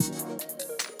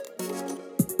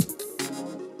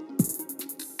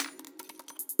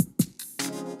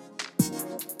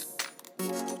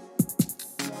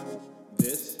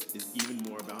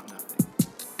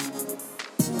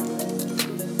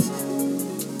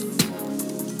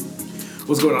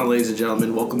What's going on, ladies and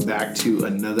gentlemen? Welcome back to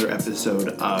another episode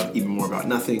of Even More About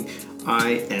Nothing.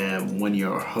 I am one of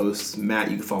your hosts,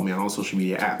 Matt. You can follow me on all social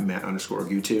media at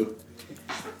Matt_Gutu.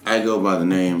 I go by the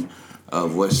name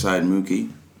of Westside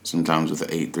Mookie, sometimes with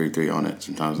an 833 on it,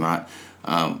 sometimes not.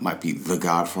 Might be the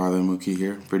Godfather Mookie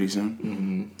here pretty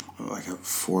soon. Like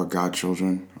 4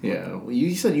 godchildren. Yeah, well,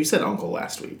 you said uncle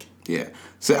last week. Yeah.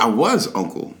 So I was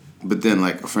uncle, but then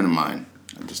like a friend of mine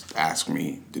just asked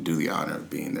me to do the honor of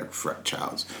being their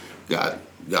child's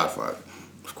godfather.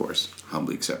 Of course,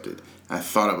 humbly accepted. I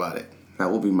thought about it.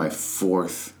 That will be my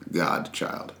 4th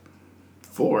godchild.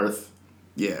 4th?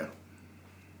 Yeah.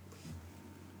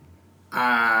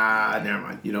 Never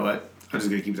mind. You know what? I'm just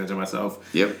going to keep that to myself.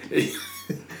 Yep.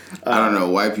 I don't know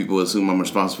why people assume I'm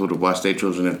responsible to watch their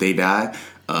children if they die.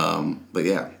 But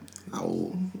yeah, I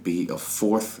will be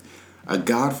a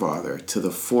godfather to the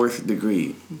 4th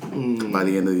degree by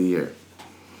the end of the year.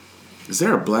 Is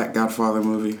there a Black Godfather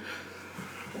movie?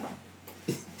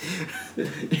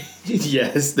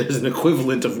 Yes, there's an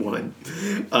equivalent of one.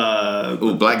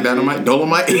 Black Dynamite?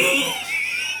 Dolomite?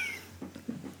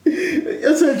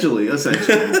 Essentially.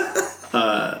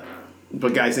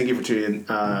 But guys, thank you for tuning in.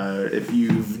 If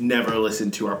you've never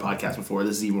listened to our podcast before,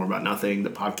 this is Even More About Nothing, the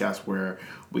podcast where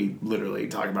we literally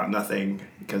talk about nothing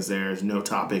because there's no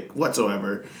topic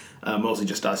whatsoever. Mostly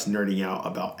just us nerding out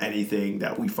about anything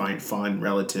that we find fun,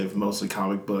 relative, mostly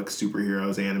comic books,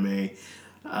 superheroes, anime.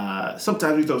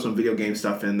 Sometimes we throw some video game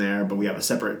stuff in there, but we have a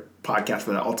separate podcast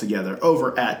for that altogether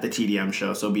over at the TDM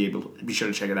show, so be sure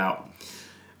to check it out.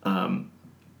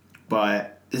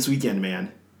 But this weekend,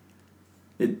 man,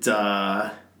 it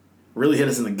really hit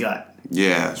us in the gut.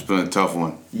 Yeah, it's been a tough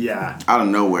one. Yeah. Out of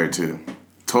nowhere, too.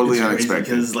 Totally it's unexpected.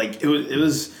 Because it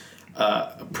was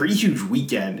a pretty huge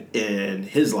weekend in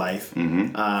his life,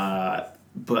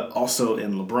 but also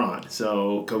in LeBron.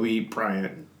 So Kobe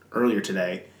Bryant, earlier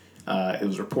today, it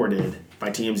was reported by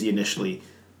TMZ initially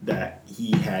that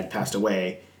he had passed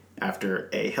away after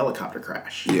a helicopter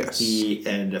crash. Yes. He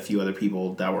and a few other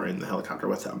people that were in the helicopter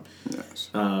with him. Yes.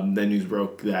 The news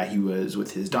broke that he was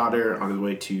with his daughter on his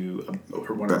way to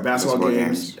one of her basketball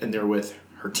games, and they're with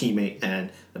her teammate and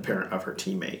the parent of her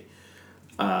teammate.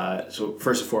 So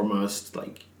first and foremost,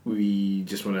 we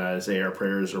just want to say our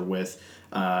prayers are with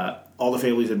all the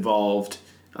families involved,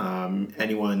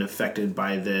 anyone affected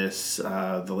by this,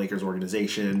 the Lakers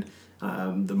organization,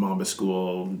 the Mamba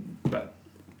school,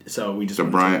 So we just the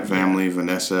Bryant family,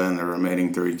 Vanessa, and the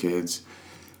remaining 3 kids.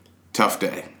 Tough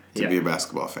day to be a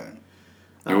basketball fan.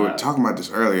 And we were talking about this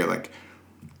earlier,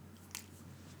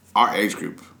 our age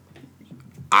group.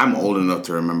 I'm old enough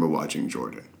to remember watching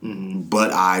Jordan,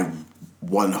 but I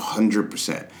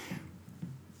 100%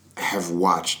 have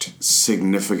watched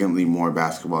significantly more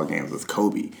basketball games with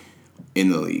Kobe in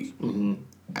the league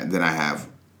than I have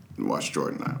watched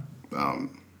Jordan now.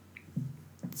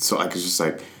 So it's just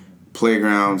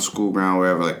playground, school ground,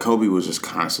 wherever, Kobe was just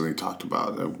constantly talked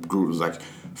about. The group was a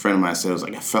friend of mine said,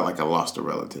 I felt like I lost a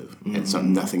relative.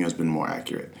 And nothing has been more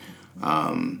accurate.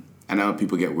 I know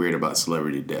people get weird about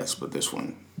celebrity deaths, but this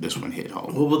one hit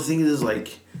home. Well, the thing is,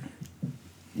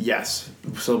 yes,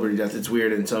 celebrity death, it's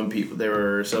weird, and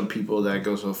there are some people that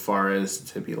go so far as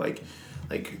to be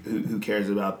who cares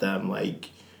about them?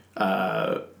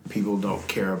 People don't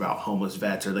care about homeless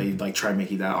vets, or they try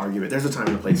making that argument. There's a time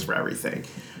and a place for everything.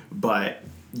 But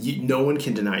no one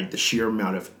can deny the sheer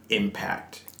amount of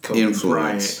impact Kobe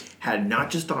Bryant had, not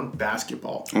just on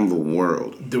basketball. On the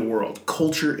world.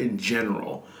 Culture in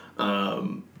general.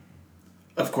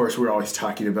 Of course, we're always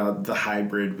talking about the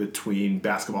hybrid between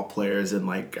basketball players and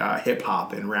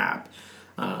hip-hop and rap.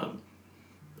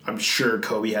 I'm sure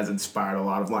Kobe has inspired a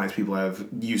lot of lines. People have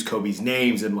used Kobe's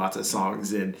names in lots of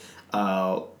songs and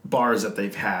bars that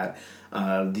they've had.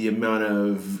 The amount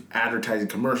of advertising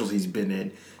commercials he's been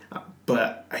in.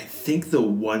 But I think the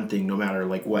one thing, no matter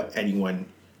what anyone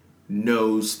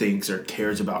knows, thinks, or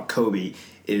cares about Kobe,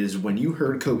 is when you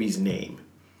heard Kobe's name,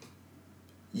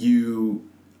 you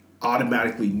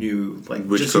automatically knew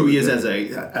just who he is as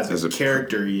a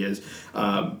character. He is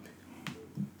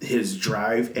his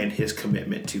drive and his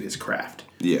commitment to his craft.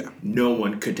 Yeah, no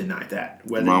one could deny that.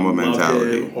 Whether Mamba you love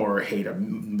mentality him or hate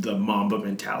him, the Mamba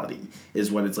mentality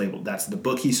is what it's labeled. That's the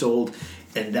book he sold,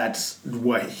 and that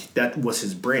was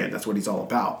his brand. That's what he's all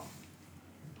about.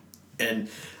 And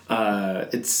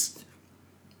it's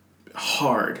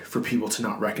hard for people to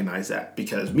not recognize that,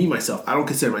 because myself, I don't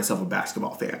consider myself a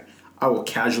basketball fan. I will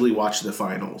casually watch the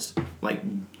finals.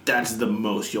 That's the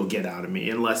most you'll get out of me,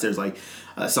 unless there's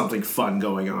something fun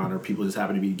going on or people just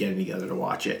happen to be getting together to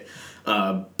watch it.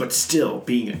 But still,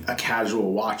 being a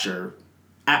casual watcher,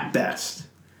 at best,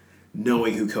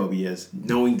 knowing who Kobe is,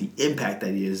 knowing the impact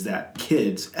that he is, that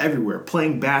kids everywhere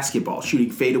playing basketball, shooting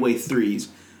fadeaway threes,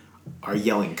 are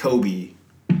yelling Kobe.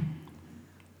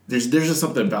 There's just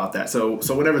something about that. So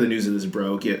whenever the news of this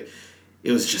broke, it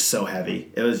was just so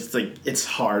heavy. It was like, it's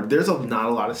hard. There's not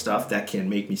a lot of stuff that can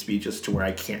make me speechless to where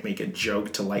I can't make a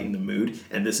joke to lighten the mood,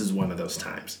 and this is one of those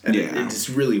times. And it's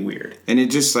really weird. And it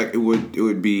just like it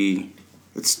would be.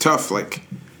 It's tough. Like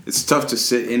it's tough to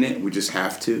sit in it. We just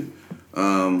have to.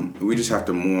 We just have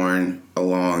to mourn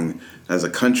along as a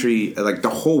country. Like the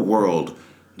whole world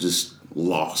just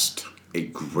lost a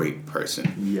great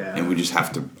person. Yeah. And we just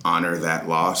have to honor that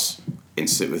loss and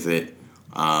sit with it.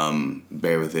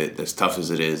 Bear with it. As tough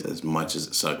as it is, as much as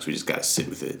it sucks, we just gotta sit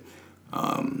with it,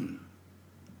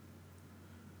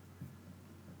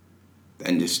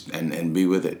 and just and be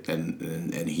with it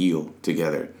and heal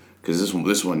together. Because this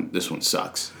one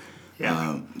sucks.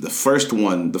 Yeah. The first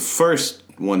one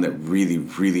that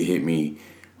really hit me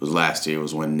was last year.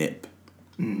 Was when Nip,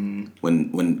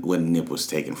 when Nip was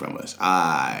taken from us.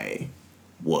 I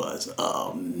was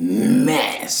a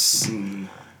mess.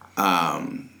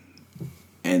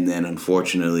 And then,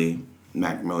 unfortunately,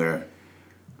 Mac Miller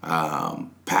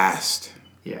passed.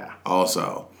 Yeah.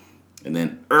 Also, and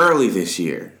then early this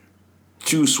year,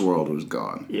 Juice WRLD was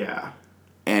gone. Yeah.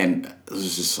 And it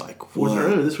was just like, what? Was it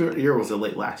early this year or was it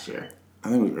late last year? I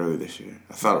think it was early this year.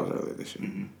 I thought it was early this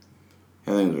year.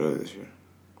 I think it was early this year.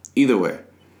 Either way,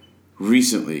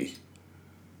 recently,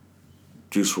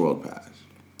 Juice WRLD passed.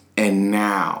 And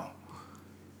now,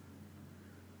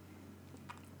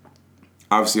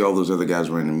 obviously, all those other guys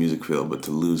were in the music field, but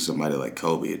to lose somebody like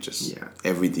Kobe, it just,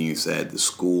 everything you said, the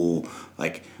school,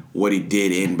 like what he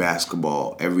did in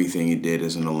basketball, everything he did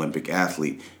as an Olympic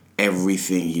athlete,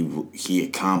 everything he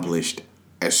accomplished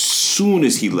as soon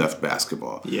as he left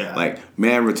basketball. Yeah. Like,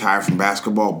 man retired from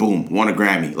basketball, boom, won a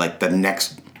Grammy, like the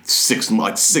next 6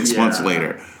 months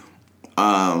later.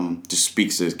 Just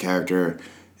speaks to his character,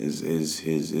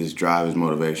 his drive, his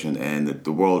motivation, and that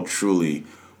the world truly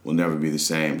will never be the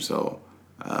same. So,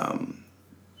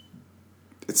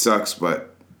 it sucks,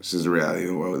 but this is the reality of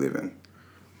the world we live in.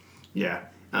 Yeah.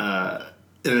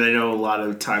 And I know a lot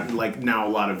of time, like now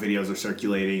a lot of videos are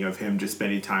circulating of him just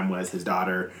spending time with his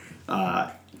daughter,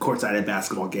 courtside at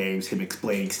basketball games, him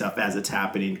explaining stuff as it's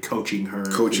happening, coaching her.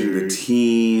 Coaching the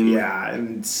team. Yeah,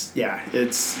 and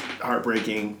it's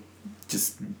heartbreaking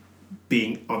just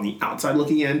being on the outside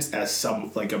looking in as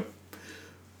some, like a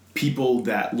people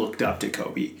that looked up to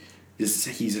Kobe.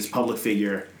 He's this public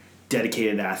figure,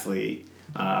 dedicated athlete,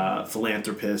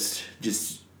 philanthropist,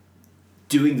 just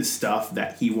doing the stuff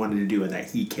that he wanted to do and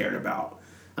that he cared about.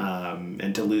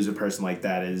 And to lose a person like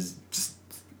that is just,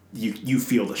 you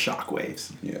feel the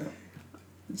shockwaves. Yeah.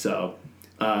 So,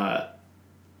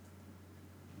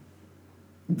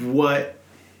 what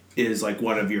is like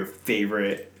one of your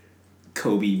favorite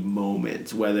Kobe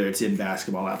moments, whether it's in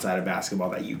basketball, outside of basketball,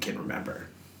 that you can remember?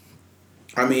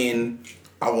 I mean,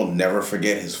 I will never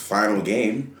forget his final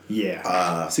game.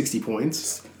 Yeah. 60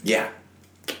 points. Yeah.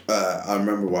 I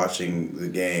remember watching the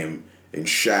game, and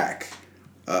Shaq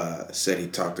said he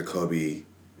talked to Kobe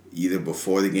either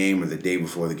before the game or the day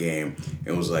before the game,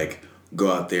 and was like,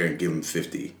 go out there and give him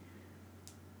 50.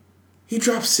 He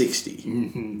dropped 60.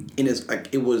 And it's like,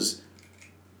 it was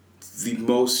the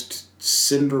most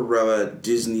Cinderella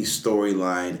Disney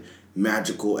storyline,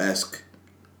 magical-esque.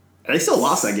 And they still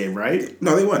lost that game, right?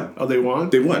 No, they won. Oh, they won?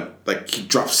 They won. Like, he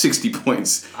dropped 60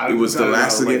 points. It was the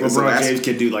last game. Like, LeBron James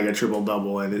can do like a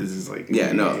triple-double, and it's just like...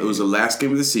 Yeah, no, it was the last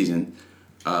game of the season.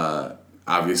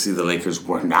 Obviously, the Lakers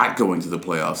were not going to the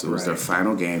playoffs. It was their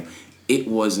final game. It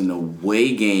was an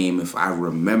away game, if I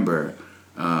remember,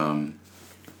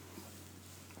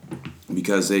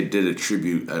 because they did a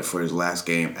tribute for his last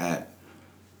game at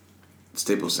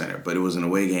Staples Center. But it was an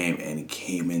away game, and he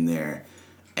came in there,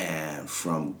 and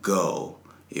from go,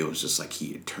 it was just like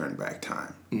he had turned back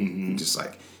time. Just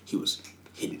like he was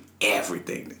hitting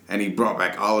everything. And he brought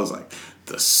back all his, like,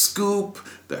 the scoop,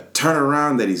 the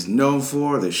turnaround that he's known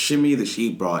for, the shimmy,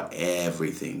 he brought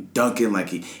everything. Dunking like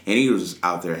he was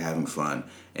out there having fun.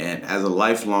 And as a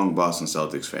lifelong Boston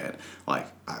Celtics fan, like,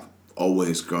 I've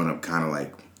always grown up kind of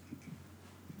like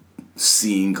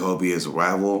seeing Kobe as a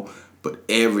rival, but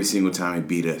every single time he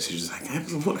beat us, he's just like, hey,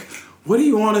 what do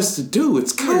you want us to do?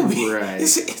 It's Kobe. Right.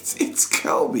 It's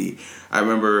Kobe. I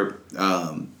remember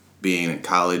being in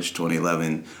college,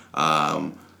 2011,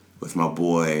 with my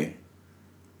boy,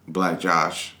 Black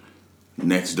Josh,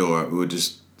 next door. We would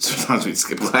just, sometimes we'd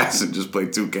skip class and just play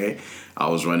 2K. I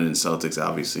was running the Celtics,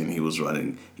 obviously, and he was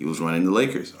running the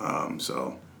Lakers.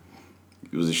 So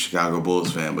he was a Chicago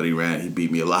Bulls fan, but he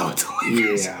beat me a lot with the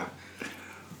Lakers. Yeah.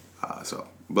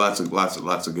 lots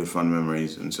of good fun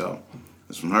memories, and so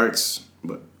this one hurts,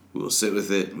 but we'll sit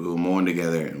with it, we'll mourn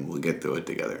together, and we'll get through it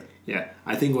together. Yeah,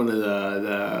 I think one of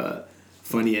the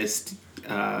funniest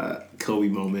Kobe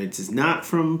moments is not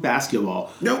from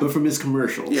basketball, but from his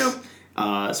commercials. Yep.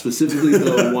 Specifically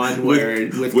the one where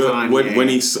with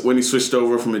Kanye. When he switched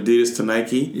over from Adidas to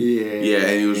Nike. Yeah,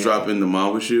 and he was dropping the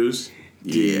Mamba shoes.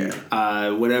 Yeah.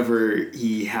 Whenever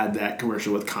he had that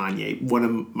commercial with Kanye, one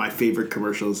of my favorite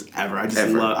commercials ever.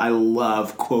 I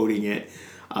love quoting it.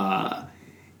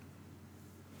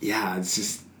 It's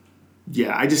just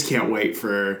I just can't wait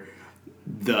for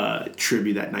the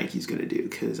tribute that Nike's gonna do,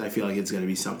 because I feel like it's gonna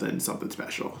be something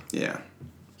special. Yeah.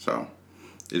 So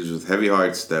it is with heavy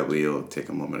hearts that we'll take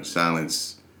a moment of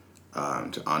silence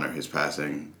to honor his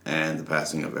passing and the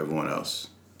passing of everyone else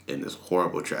in this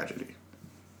horrible tragedy.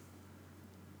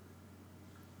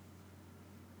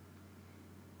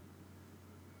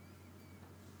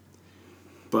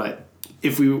 But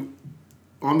if we're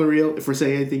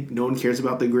saying anything, no one cares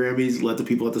about the Grammys. Let the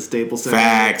people at the Staples Center.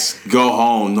 Facts. Go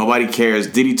home. Nobody cares.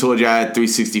 Diddy told y'all at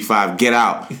 365. Get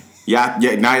out. Now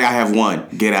y'all have won.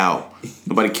 Get out.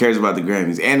 Nobody cares about the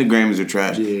Grammys. And the Grammys are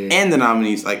trash. Yeah. And the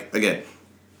nominees, again.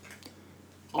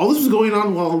 All this was going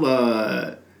on while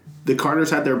the Carters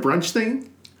had their brunch thing?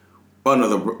 Oh,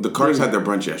 no. The Carters had their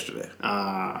brunch yesterday.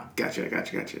 Gotcha.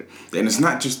 And it's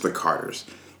not just the Carters.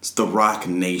 It's the Rock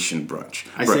Nation brunch.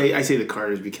 I say the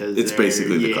Carters because it's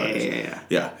basically the Carters.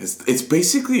 Yeah. It's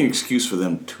basically an excuse for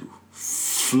them to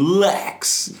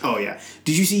flex. Oh yeah.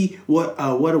 Did you see what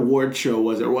award show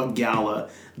was it, or what gala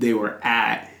they were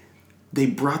at? They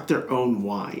brought their own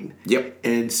wine. Yep.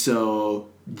 And so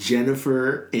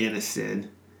Jennifer Aniston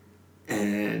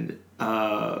and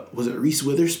was it Reese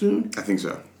Witherspoon? I think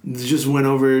so. Just went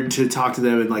over to talk to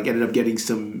them and ended up getting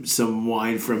some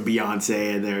wine from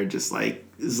Beyonce, and they're just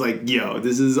it's yo,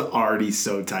 this is already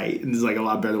so tight, and it's a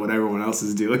lot better than what everyone else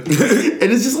is doing. And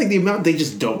it's just the amount they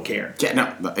just don't care. Yeah,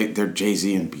 no, they're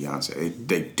Jay-Z and Beyonce.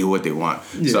 They do what they want.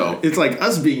 Yeah. So it's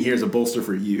us being here is a bolster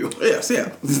for you. Yes,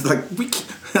 yeah. It's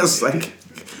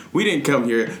we didn't come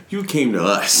here. You came to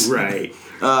us, right?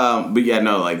 But yeah,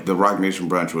 no, the Rock Nation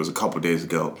brunch was a couple days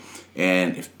ago,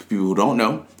 and if people who don't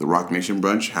know, the Rock Nation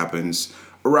brunch happens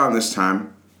around this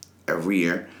time every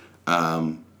year.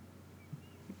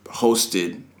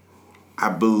 Hosted, I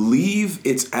believe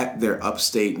it's at their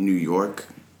upstate New York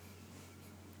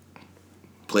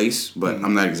place, but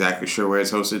I'm not exactly sure where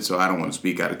it's hosted, so I don't want to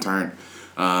speak out of turn.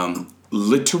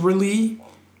 Literally,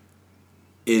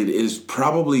 it is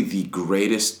probably the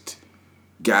greatest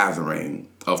gathering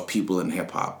of people in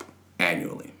hip-hop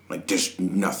annually. There's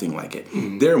nothing like it.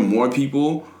 Mm-hmm. There are more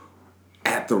people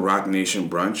at the Rock Nation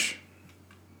brunch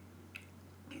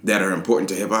that are important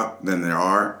to hip-hop than there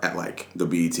are at, the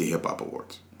BET Hip Hop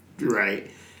Awards.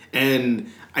 Right. And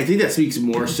I think that speaks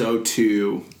more so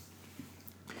to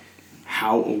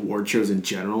how award shows in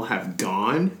general have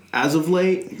gone as of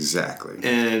late. Exactly.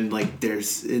 And,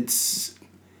 it's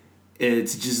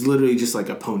just literally just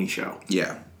a pony show.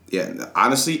 Yeah. Yeah,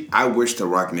 honestly, I wish the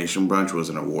Rock Nation brunch was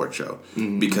an award show,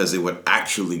 because it would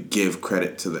actually give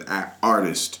credit to the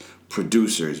artists,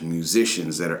 producers,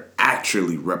 musicians that are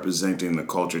actually representing the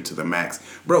culture to the max.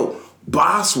 Bro,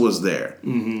 Boss was there.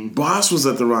 Mm-hmm. Boss was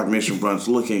at the Rock Nation brunch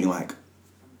looking like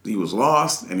he was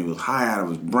lost and he was high out of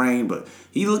his brain, but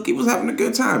he was having a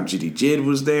good time. Jitty Jid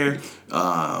was there.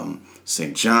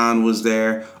 St. John was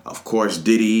there. Of course,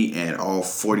 Diddy and all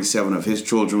 47 of his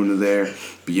children were there.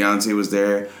 Beyonce was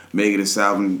there. Megan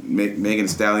Thee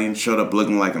Stallion showed up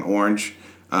looking like an orange.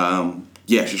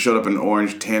 She showed up in an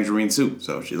orange tangerine suit,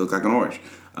 so she looked like an orange.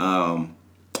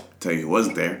 Tell you who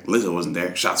wasn't there. Lizzo wasn't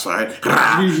there. Shots fired.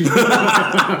 She's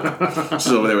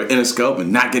over there with Interscope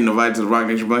and not getting invited to the Rock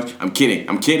Nation brunch. I'm kidding.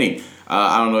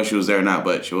 I don't know if she was there or not,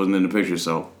 but she wasn't in the picture,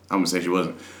 so I'm going to say she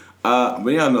wasn't. But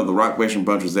no, the Rock Nation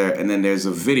brunch was there, and then there's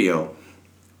a video.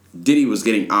 Diddy was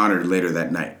getting honored later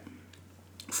that night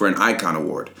for an Icon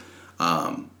Award.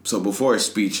 So before his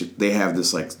speech, they have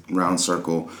this round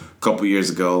circle. A couple years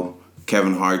ago,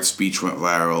 Kevin Hart's speech went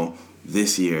viral.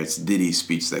 This year, it's Diddy's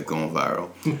speech that's going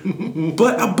viral.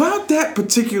 But about that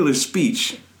particular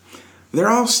speech, they're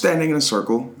all standing in a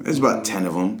circle. There's about 10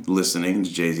 of them listening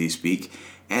to Jay-Z speak.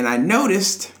 And I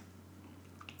noticed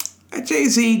that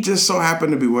Jay-Z just so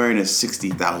happened to be wearing a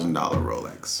 $60,000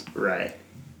 Rolex. Right.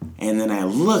 And then I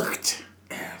looked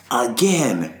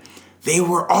again. They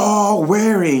were all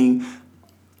wearing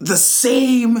the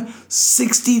same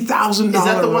 $60,000 Rolex. Is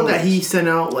that the one that he sent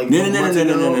out No.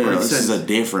 This is a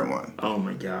different one. Oh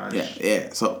my gosh. Yeah.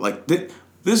 So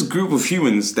this group of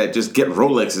humans that just get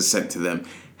Rolexes sent to them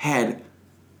had,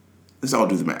 let's all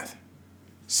do the math,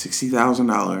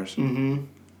 $60,000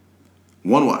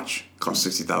 One watch cost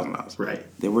 $60,000. Right.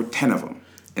 There were 10 of them,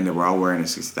 and they were all wearing a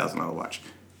 $60,000 watch.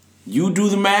 You do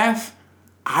the math.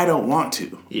 I don't want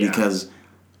to because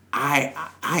I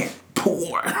am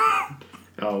poor.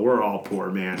 Oh, we're all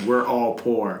poor, man. We're all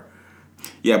poor.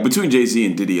 Yeah, between Jay-Z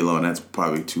and Diddy alone, that's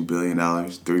probably $2 billion,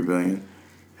 $3 billion.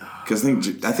 Because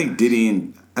I think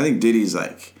Diddy's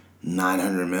like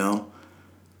 900 mil,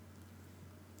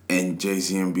 and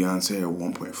Jay-Z and Beyonce are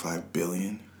 1.5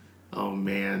 billion. Oh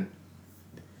man.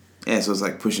 Yeah, so it's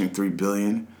like pushing $3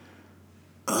 billion.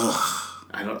 Ugh.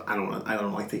 I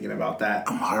don't like thinking about that.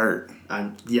 I'm hurt.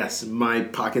 Yes, my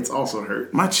pockets also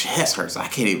hurt. My chest hurts. I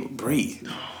can't even breathe.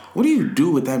 What do you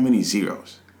do with that many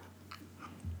zeros?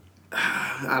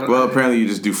 Apparently you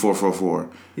just do 444.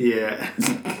 Yeah.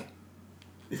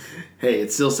 Hey,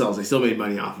 it still sells. They still made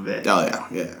money off of it. Oh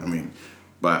yeah. I mean,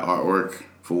 buy artwork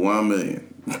for $1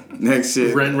 million. Next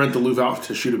shit. Rent the Louvre out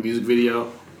to shoot a music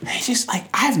video. It's just like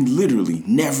I've literally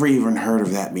never even heard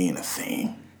of that being a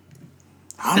thing.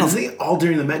 I don't know. All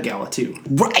during the Met Gala too.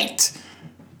 Right.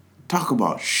 Talk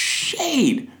about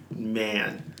shade.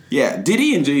 Man. Yeah,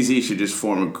 Diddy and Jay-Z should just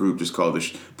form a group just called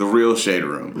the Real Shade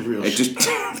Room.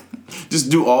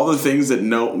 Just do all the things that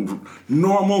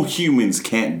normal humans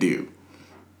can't do.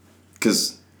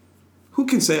 Because who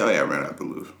can say, oh yeah, I ran out the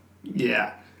Louvre?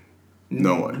 Yeah.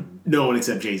 No one. No one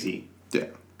except Jay-Z. Yeah.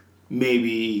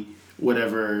 Maybe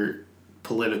whatever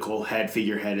political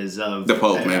figurehead is of the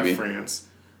Pope, maybe. France.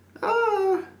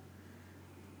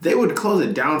 They would close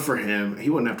it down for him. He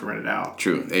wouldn't have to rent it out.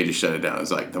 True. They just shut it down. It's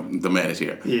like, the man is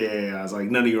here. Yeah. I was like,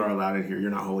 none of you are allowed in here.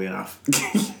 You're not holy enough.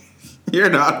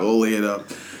 You're not holy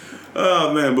enough.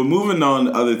 Oh, man. But moving on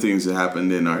to other things that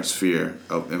happened in our sphere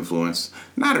of influence.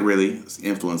 Not really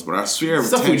influence, but our sphere of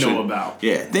stuff attention. We know about.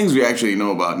 Yeah. Things we actually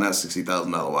know about, not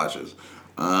 $60,000 watches.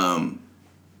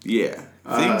 Yeah.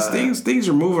 Things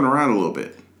are moving around a little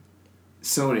bit.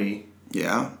 Sony.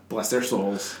 Yeah. Bless their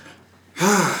souls.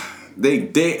 They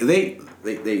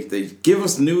give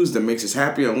us news that makes us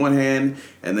happy on one hand,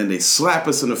 and then they slap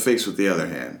us in the face with the other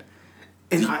hand.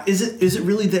 And is it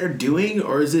really their doing,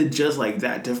 or is it just like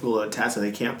that difficult a task that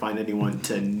they can't find anyone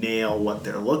to nail what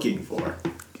they're looking for?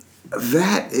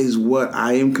 That is what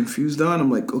I am confused on. I'm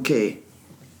like, okay,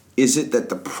 is it that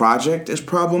the project is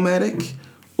problematic,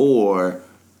 or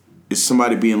is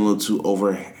somebody being a little too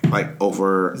over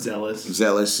zealous?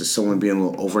 Is someone being a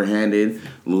little overhanded,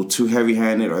 a little too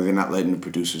heavy-handed, or they're not letting the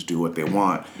producers do what they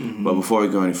want? Mm-hmm. But before we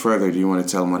go any further, do you want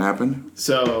to tell them what happened?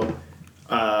 So,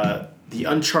 the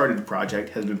Uncharted project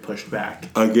has been pushed back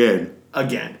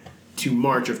again to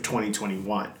March of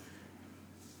 2021.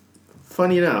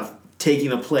 Funny enough, taking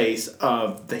the place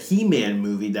of the He-Man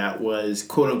movie that was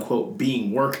quote unquote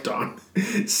being worked on,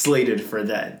 slated for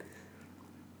then.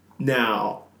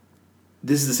 Now,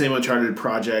 this is the same Uncharted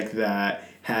project that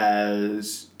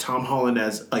has Tom Holland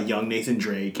as a young Nathan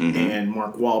Drake and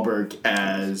Mark Wahlberg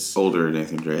as... older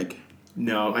Nathan Drake.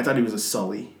 No, I thought he was a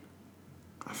Sully.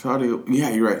 I thought yeah,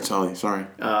 you're right, Sully, sorry.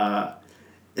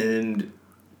 And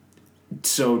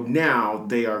so now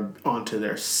they are on to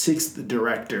their 6th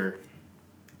director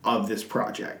of this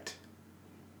project.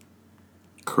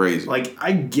 Crazy. Like,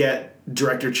 I get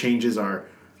director changes are...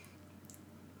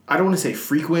 I don't want to say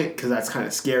frequent because that's kind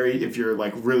of scary if you're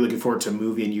like really looking forward to a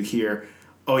movie and you hear,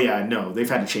 oh yeah, no, they've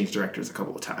had to change directors a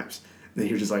couple of times. And then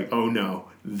you're just like, oh no,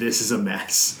 this is a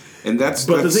mess. And the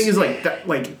thing is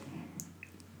like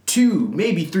 2,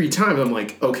 maybe 3 times I'm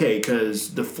like, okay,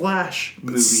 because the Flash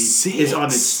movie is on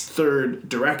its 3rd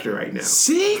director right now.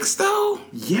 6 though?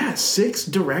 Yeah, 6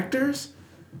 directors?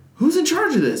 Who's in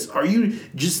charge of this? Are you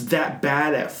just that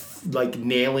bad at like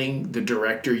nailing the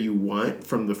director you want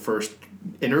from the first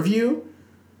interview?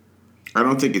 I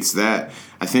don't think it's that.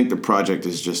 I think the project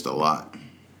is just a lot.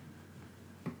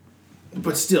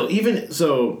 But still, even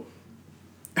so,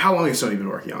 how long has Sony been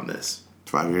working on this?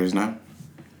 5 years now.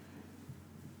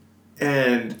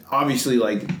 And obviously,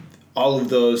 like, all of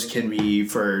those can be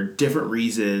for different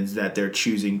reasons that they're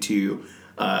choosing to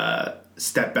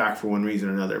step back for one reason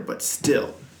or another. But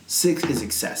still, 6 is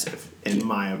excessive, in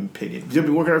my opinion. They've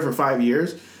been working on it for 5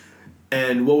 years.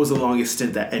 And what was the longest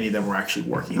stint that any of them were actually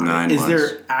working on? 9 months. Is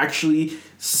there actually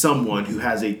someone who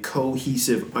has a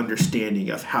cohesive understanding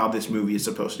of how this movie is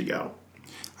supposed to go?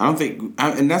 I don't think...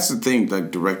 and that's the thing,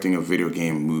 like, directing a video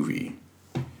game movie.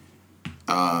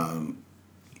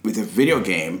 With a video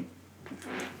game,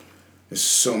 there's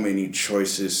so many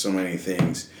choices, so many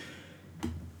things.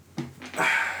 I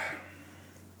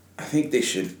think they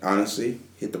should, honestly,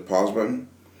 hit the pause button,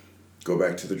 go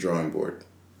back to the drawing board.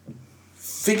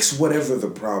 Fix whatever the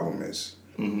problem is,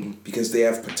 because they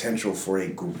have potential for a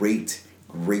great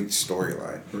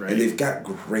storyline, right. And they've got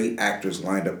great actors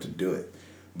lined up to do it.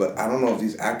 but I don't know if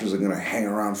these actors are gonna hang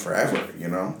around forever. You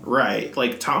know? Right.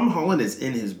 Like Tom Holland is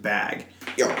in his bag.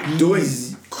 Yo, doing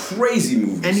crazy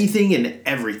movies. Anything and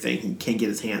everything he can get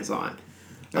his hands on.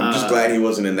 I'm just glad he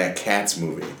wasn't in that Cats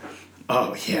movie.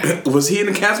 Oh yeah. Was he in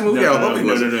the Cats movie? No,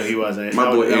 he wasn't.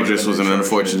 My boy Idris was an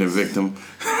unfortunate victim.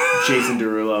 Jason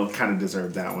Derulo kind of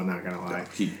deserved that one. Not gonna lie.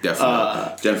 He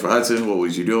definitely. Jennifer Hudson, what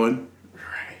was you doing?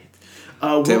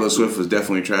 Taylor Swift was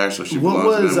definitely trash, so she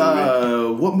belongs in that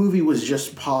movie. What movie was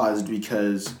just paused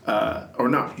because, or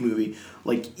not movie,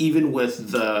 like even with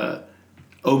the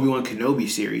Obi-Wan Kenobi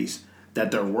series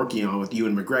that they're working on with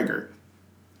Ewan McGregor,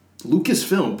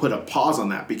 Lucasfilm put a pause on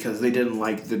that because they didn't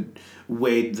like the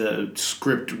way the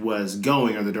script was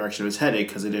going or the direction it was headed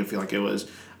because they didn't feel like it was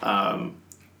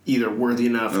either worthy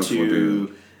enough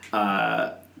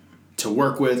to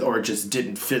work with, or it just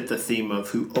didn't fit the theme of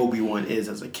who Obi-Wan is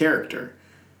as a character.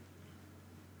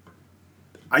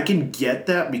 I can get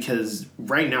that because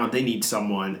right now they need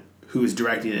someone who is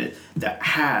directing it that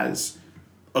has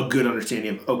a good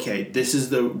understanding of, okay, this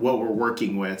is what we're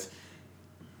working with,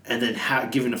 and then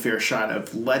given a fair shot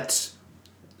of let's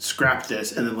scrap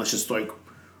this and then let's just like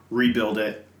rebuild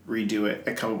it, redo it,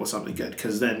 and come up with something good.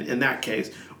 Because then in that case,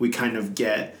 we kind of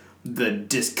get the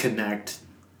disconnect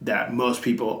that most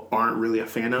people aren't really a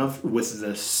fan of with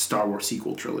the Star Wars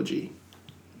sequel trilogy.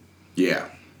 Yeah.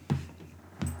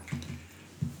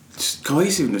 Just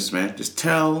cohesiveness, man. Just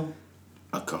tell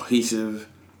a cohesive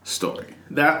story.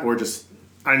 That or just,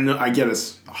 I get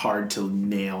it's hard to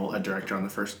nail a director on the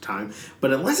first time,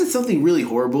 but unless it's something really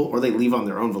horrible or they leave on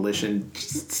their own volition,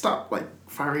 just stop like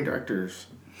firing directors.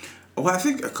 Well, I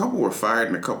think a couple were fired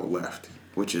and a couple left,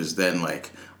 which is then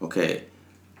like, okay,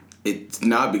 it's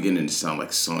now beginning to sound like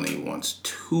Sony wants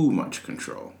too much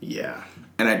control. Yeah.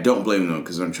 And I don't blame them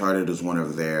because Uncharted is one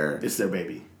of their... It's their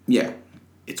baby. Yeah.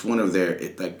 It's one of their...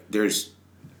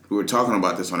 We were talking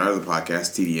about this on our other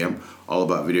podcast, TDM, all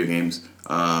about video games,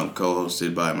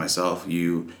 co-hosted by myself,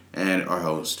 you, and our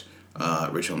host,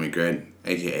 Rich Homie Greg,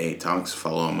 a.k.a. Tonks.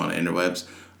 Follow him on the interwebs.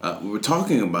 We were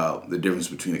talking about the difference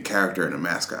between a character and a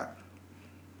mascot.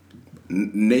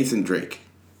 Nathan Drake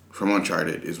from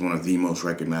Uncharted is one of the most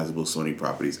recognizable Sony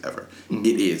properties ever. Mm-hmm.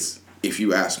 It is, if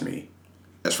you ask me,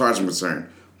 as far as I'm concerned,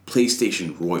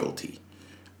 PlayStation royalty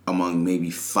among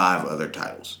maybe 5 other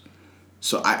titles.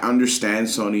 So I understand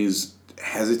Sony's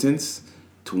hesitance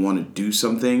to want to do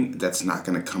something that's not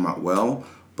going to come out well,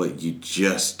 but you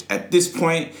just, at this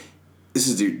point, this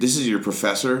is your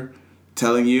professor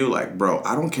telling you, like, bro,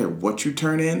 I don't care what you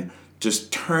turn in,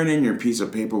 just turn in your piece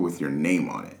of paper with your name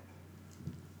on it.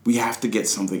 We have to get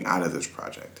something out of this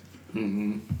project.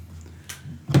 Mm-hmm.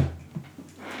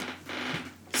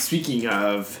 Speaking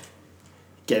of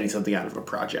getting something out of a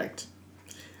project,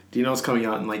 do you know what's coming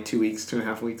out in like 2 weeks,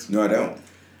 2.5 weeks? No, I don't.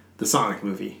 The Sonic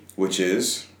movie. Which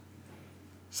is?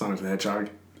 Sonic the Hedgehog.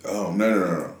 Oh,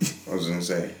 no. I was going to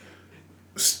say,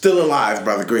 still alive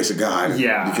by the grace of God.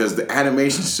 Yeah. Because the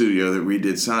animation studio that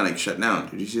redid Sonic shut down.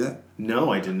 Did you see that?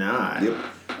 No, I did not. Yep.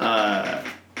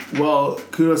 Well,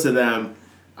 kudos to them.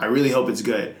 I really hope it's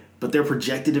good. But they're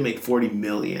projected to make $40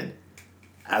 million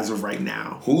as of right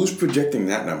now. Who's projecting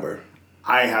that number?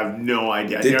 I have no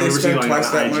idea. Did they spend twice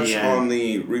that much on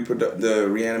the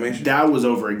reanimation? That was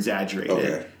over exaggerated.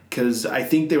 Okay. Because I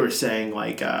think they were saying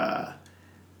like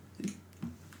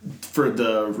for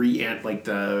the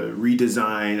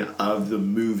redesign of the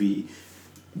movie,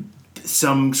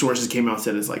 some sources came out and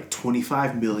said it's like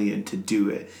 $25 million to do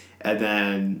it. And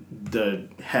then the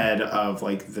head of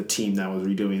like the team that was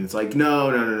redoing it's like,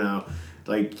 no.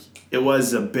 Like it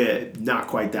was a bit, not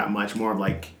quite that much, more of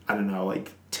like, I don't know,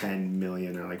 like 10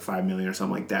 million or like 5 million or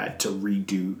something like that to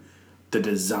redo the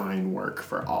design work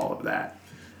for all of that.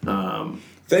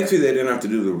 Thankfully, they didn't have to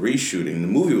do the reshooting. The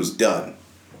movie was done.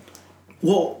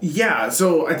 Well, yeah.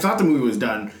 So I thought the movie was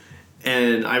done,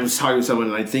 and I was talking to someone,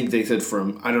 and I think they said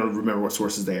I don't remember what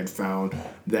sources they had found,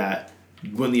 that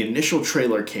when the initial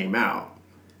trailer came out,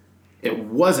 it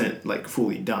wasn't like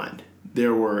fully done.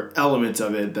 There were elements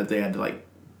of it that they had to like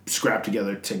scrap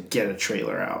together to get a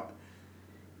trailer out.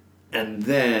 And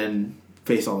then,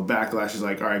 faced all the backlash, is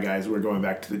like, all right, guys, we're going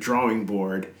back to the drawing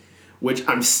board, which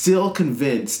I'm still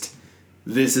convinced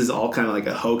this is all kind of like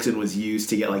a hoax and was used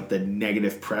to get like the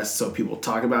negative press so people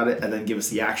talk about it and then give us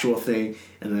the actual thing.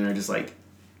 And then they're just like,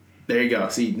 there you go.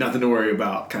 See, nothing to worry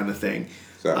about kind of thing.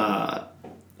 So.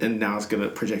 And now it's going to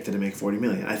project it to make $40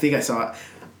 million. I think I saw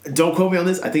it. Don't quote me on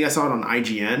this. I think I saw it on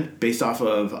IGN based off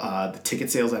of the ticket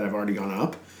sales that have already gone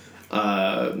up.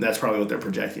 That's probably what they're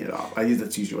projecting it off. I think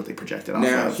that's usually what they project it off.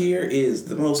 Now, of. Here is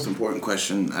the most important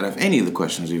question out of any of the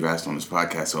questions we've asked on this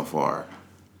podcast so far.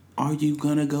 are you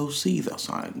gonna go see the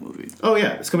Sonic movie? Oh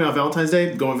yeah, it's coming out Valentine's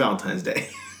Day. Going Valentine's Day.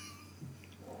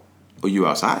 Are you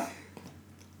outside?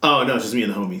 Oh no, it's just me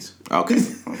and the homies. Okay,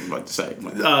 I was about to say.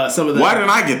 Some of the. Why didn't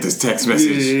I get this text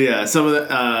message? Yeah, some of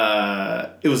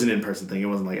the. It was an in-person thing. It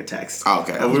wasn't like a text. Oh,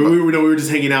 okay. We were just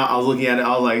hanging out. I was looking at it.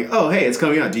 I was like, oh hey, it's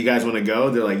coming out. Do you guys want to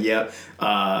go? They're like, yep.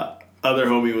 Other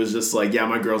homie was just like, yeah,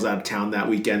 my girl's out of town that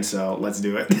weekend, so let's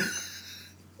do it.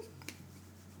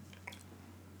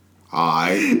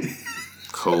 Alright.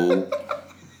 Cool.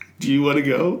 Do you want to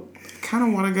go? Kind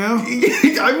of want to go.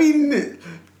 I mean,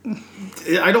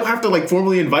 I don't have to like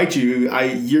formally invite you.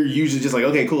 You're usually just like,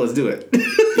 okay, cool, let's do it.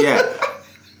 Yeah.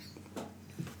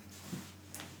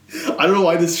 I don't know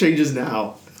why this changes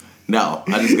now. No,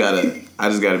 I just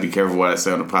gotta be careful what I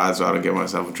say on the pod so I don't get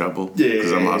myself in trouble. Yeah,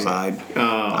 because I'm outside.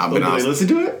 Do they listen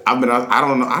to it? I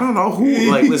don't know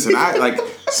who. Like, listen,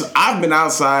 I've been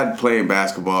outside playing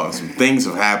basketball and some things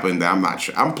have happened that I'm not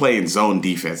sure. I'm playing zone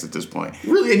defense at this point.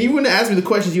 Really? And you wouldn't ask me the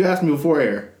questions you asked me before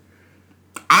air.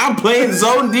 I'm playing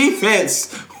zone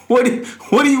defense. What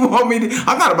do you want me to?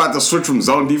 I'm not about to switch from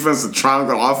zone defense to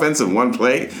triangle offense in one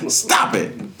play. Stop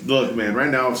it. Look, man, right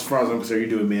now, as far as I'm concerned, you're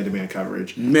doing man-to-man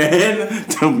coverage.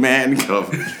 Man-to-man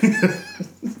coverage.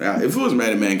 Now, if it was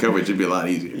man-to-man coverage, it'd be a lot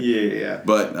easier. Yeah.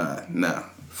 But, no.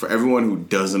 For everyone who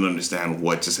doesn't understand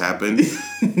what just happened,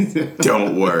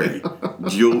 don't worry.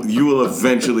 You will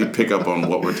eventually pick up on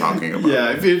what we're talking about.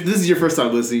 Yeah, if this is your first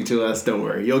time listening to us, don't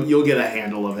worry. You'll get a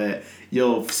handle of it.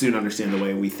 You'll soon understand the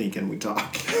way we think and we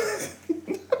talk.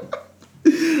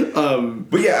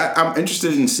 But yeah, I'm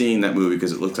interested in seeing that movie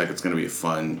because it looks like it's going to be a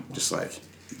fun, just like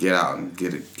get out and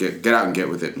get out and get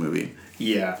with it movie.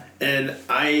 Yeah, and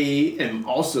I am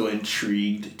also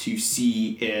intrigued to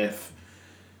see if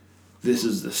this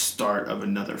is the start of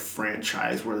another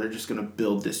franchise where they're just going to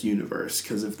build this universe.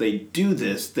 Because if they do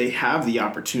this, they have the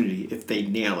opportunity, if they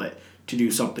nail it, to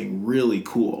do something really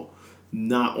cool.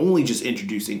 Not only just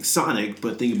introducing Sonic,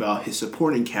 but think about his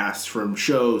supporting cast from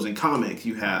shows and comics.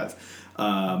 You have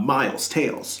Miles,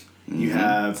 Tails. Mm-hmm. You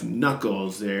have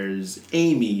Knuckles. There's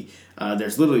Amy.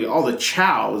 There's literally all the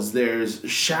Chows. There's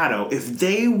Shadow. If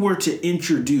they were to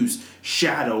introduce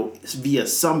Shadow via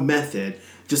some method,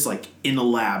 just like in a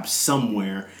lab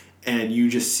somewhere, and you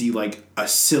just see like a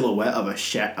silhouette of a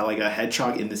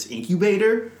hedgehog in this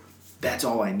incubator, that's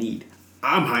all I need.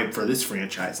 I'm hyped for this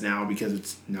franchise now because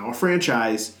it's now a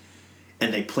franchise,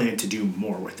 and they plan to do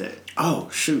more with it. Oh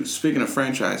shoot! Speaking of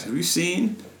franchise, have you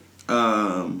seen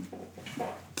the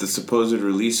supposed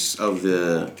release of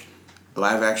the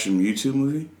live-action Mewtwo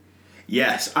movie?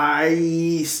 Yes,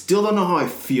 I still don't know how I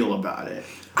feel about it.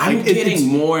 I'm getting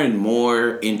more and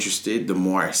more interested the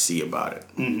more I see about it.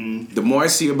 Mm-hmm. The more I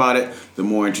see about it, the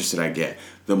more interested I get.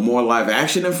 The more live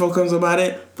action info comes about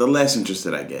it, the less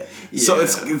interested I get. Yeah. So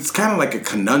it's kind of like a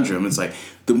conundrum. It's like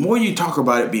the more you talk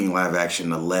about it being live action,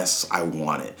 the less I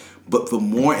want it. But the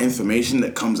more information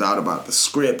that comes out about the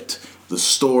script, the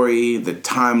story, the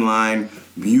timeline,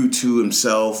 Mewtwo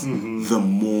himself, mm-hmm. the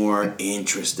more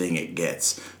interesting it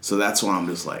gets. So that's why I'm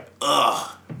just like,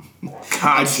 ugh.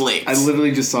 Conflict. I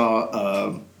literally just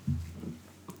saw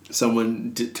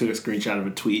someone took a screenshot of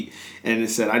a tweet and it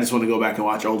said, I just want to go back and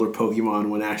watch older Pokemon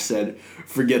when Ash said,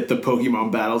 forget the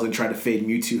Pokemon battles and try to fade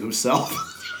Mewtwo himself.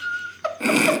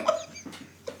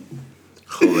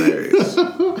 Hilarious.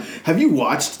 Have you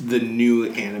watched the new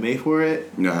anime for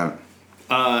it? No, I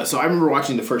haven't. So I remember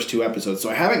watching the first 2 episodes, so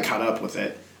I haven't caught up with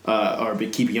it or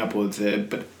been keeping up with it,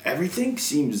 but everything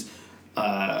seems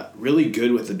really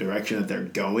good with the direction that they're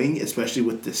going, especially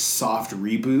with this soft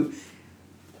reboot.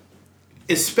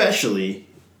 Especially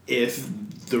if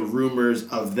the rumors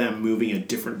of them moving a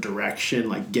different direction,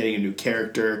 like getting a new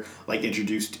character, like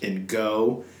introduced in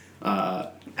Go,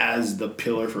 as the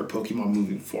pillar for Pokemon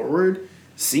moving forward,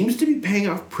 seems to be paying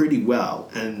off pretty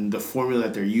well. And the formula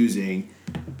that they're using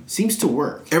seems to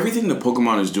work. Everything that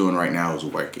Pokemon is doing right now is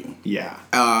working. Yeah.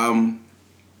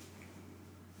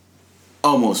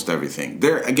 Almost everything.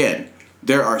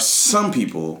 There are some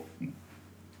people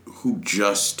who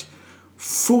just,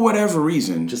 for whatever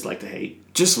reason, just like to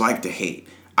hate.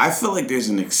 I feel like there's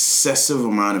an excessive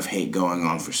amount of hate going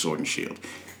on for Sword and Shield.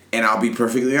 And I'll be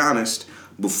perfectly honest,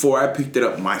 before I picked it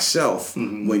up myself,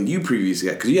 mm-hmm. when you previously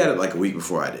got, because you had it like a week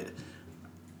before I did.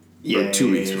 Yeah, or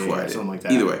 2 weeks before I did. Something like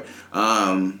that. Either way.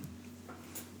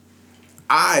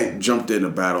 I jumped in a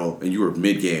battle, and you were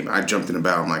mid-game. I jumped in a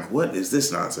battle. I'm like, what is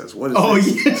this nonsense? What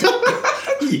is this?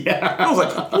 Yeah. I was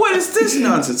like, what is this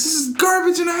nonsense? This is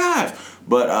garbage and a half.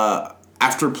 But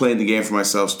after playing the game for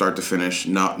myself, start to finish,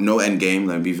 no end game,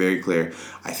 let me be very clear,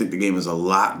 I think the game is a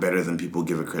lot better than people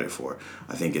give it credit for.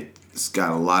 I think it It's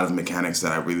got a lot of mechanics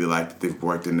that I really like that they've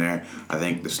worked in there. I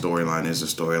think the storyline is a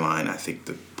storyline. I think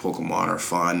the Pokemon are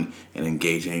fun and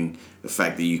engaging. The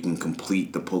fact that you can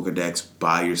complete the Pokedex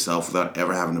by yourself without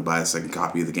ever having to buy a second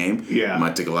copy of the game. Yeah. It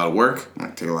might take a lot of work. It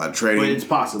might take a lot of training. But it's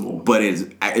possible. But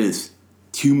it is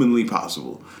humanly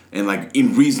possible. And, like,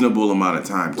 in reasonable amount of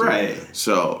time, too. Right.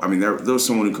 So, I mean, there was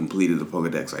someone who completed the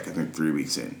Pokedex, like, I think 3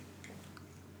 weeks in.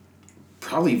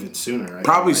 Probably even sooner, right?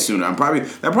 Probably sooner. That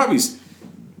probably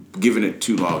giving it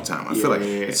too long time. I feel like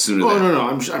it's sooner. Oh, no.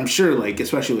 I'm sure, like,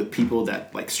 especially with people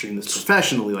that, like, stream this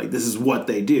professionally, like, this is what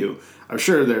they do. I'm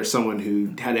sure there's someone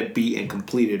who had it beat and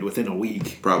completed within a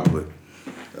week. Probably.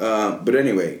 But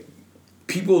anyway,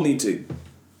 people need to,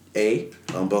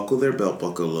 unbuckle their belt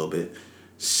buckle a little bit,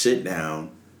 sit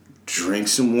down, drink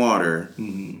some water,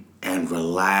 and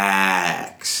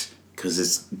relax. Because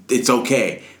it's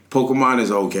okay. Pokemon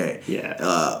is okay.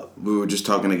 Yeah. We were just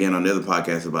talking again on the other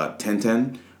podcast about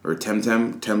Temtem or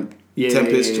Tempest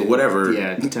or whatever.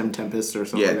 Yeah, Tempest or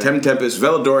something. Yeah, Tempest,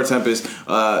 Veladora Tempest,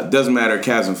 doesn't matter,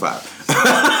 Cavs in 5.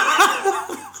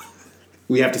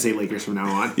 We have to say Lakers from now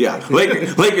on. Yeah,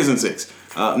 Lakers in 6.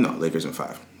 No, Lakers in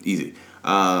 5. Easy.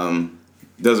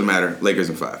 Doesn't matter, Lakers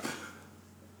in 5.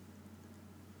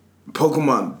 The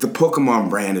Pokemon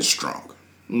brand is strong.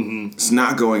 Mm-hmm. It's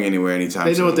not going anywhere anytime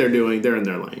soon. They know what they're doing. They're in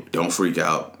their lane. Don't freak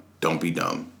out. Don't be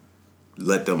dumb.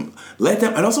 Let them,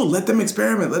 and also let them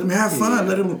experiment. Let them have fun.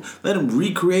 Yeah. Let them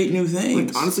recreate new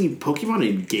things. Like, honestly, Pokemon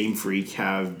and Game Freak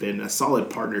have been a solid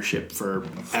partnership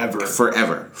forever.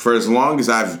 For as long as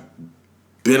I've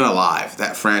been alive,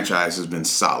 that franchise has been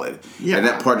solid. Yeah. And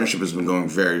that partnership has been going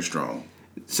very strong.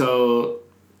 So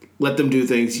let them do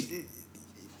things.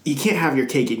 You can't have your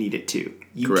cake and eat it too.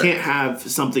 You Correct. Can't have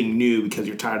something new because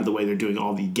you're tired of the way they're doing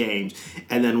all these games,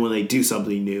 and then when they do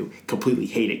something new, completely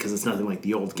hate it because it's nothing like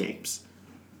the old games.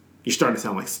 You're starting to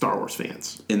sound like Star Wars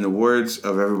fans. In the words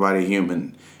of Everybody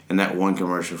Human in that one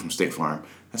commercial from State Farm,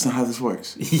 that's not how this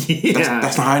works. Yeah.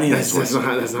 That's not how any of this works. If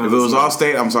it was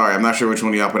Allstate, I'm sorry. I'm not sure which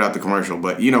one of y'all put out the commercial,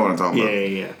 but you know what I'm talking about.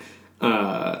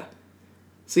 Yeah.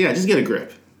 So yeah, just get a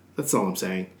grip. That's all I'm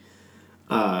saying.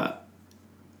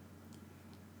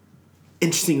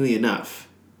 Interestingly enough,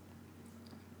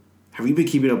 have you been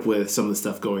keeping up with some of the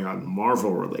stuff going on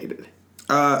Marvel related?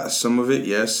 Some of it,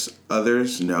 yes.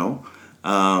 Others, no.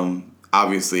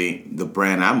 Obviously, the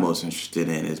brand I'm most interested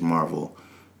in is Marvel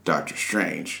Doctor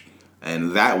Strange.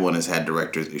 And that one has had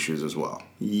director's issues as well.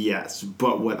 Yes,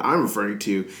 but what I'm referring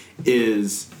to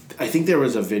is, I think there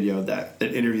was an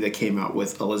interview that came out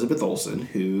with Elizabeth Olsen,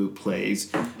 who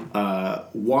plays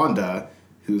Wanda,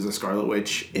 who's a Scarlet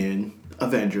Witch in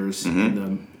Avengers in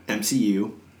the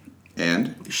MCU.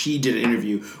 And? She did an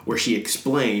interview where she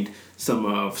explained some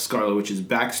of Scarlet Witch's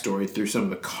backstory through some of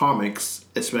the comics,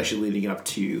 especially leading up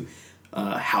to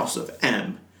House of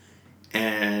M.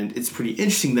 And it's pretty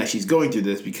interesting that she's going through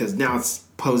this because now it's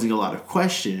posing a lot of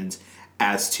questions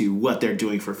as to what they're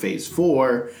doing for Phase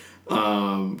 4.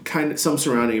 Kind of some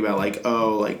surrounding about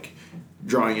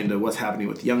drawing into what's happening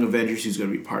with Young Avengers, who's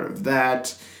going to be part of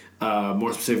that.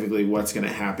 More specifically, what's going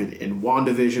to happen in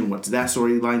WandaVision, what's that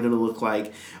storyline going to look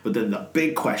like. But then the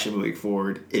big question moving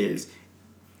forward is,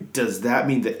 does that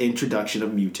mean the introduction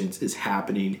of mutants is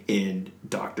happening in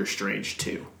Doctor Strange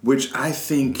 2? Which I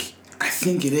think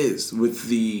it is, with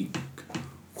the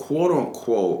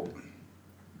quote-unquote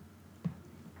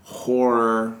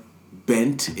horror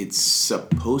bent it's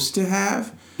supposed to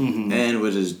have, and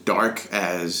with as dark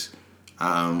as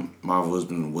Marvel has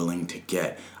been willing to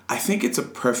get. I think it's a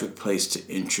perfect place to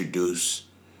introduce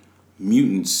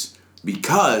mutants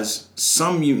because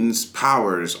some mutants'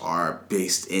 powers are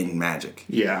based in magic.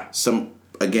 Yeah. Some,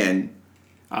 again...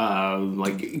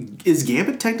 is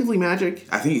Gambit technically magic?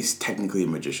 I think he's technically a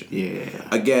magician. Yeah.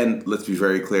 Again, let's be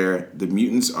very clear. The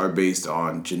mutants are based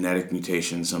on genetic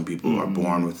mutations. Some people are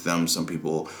born with them. Some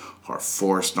people are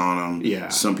forced on them. Yeah.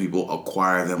 Some people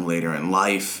acquire them later in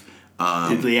life.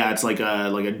 It's like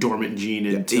a dormant gene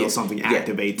until something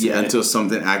activates it. Yeah, until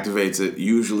something activates it.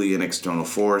 Usually an external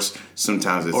force.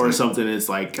 Sometimes it's... something is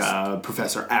like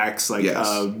Professor X,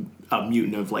 a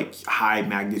mutant of high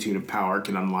magnitude of power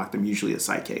can unlock them, usually a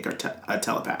psychic or a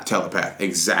telepath. Telepath,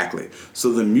 exactly.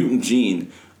 So the mutant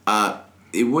gene,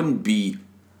 it wouldn't be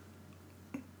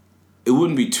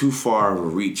too far of a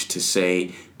reach to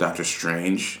say Doctor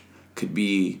Strange could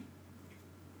be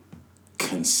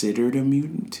considered a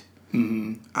mutant.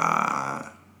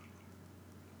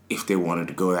 If they wanted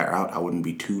to go that route, I wouldn't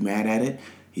be too mad at it.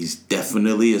 He's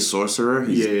definitely a sorcerer.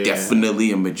 He's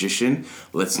definitely a magician.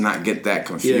 Let's not get that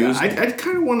confused. Yeah, I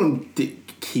kind of want them to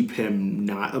keep him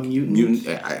not a mutant.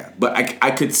 But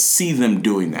I could see them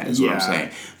doing that, is what I'm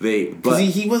saying.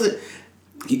 Because he wasn't...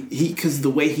 because the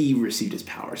way he received his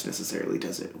powers necessarily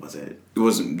was it? It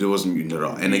wasn't mutant at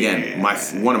all. And again,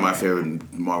 one of my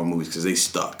favorite Marvel movies because they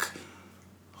stuck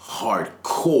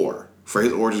hardcore for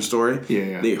his origin story.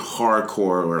 Yeah. They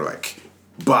hardcore were like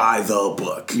by the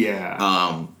book.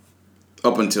 Yeah.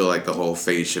 Up until like the whole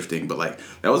phase shifting, but like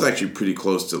that was actually pretty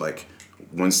close to like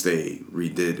once they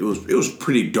redid it was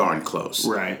pretty darn close.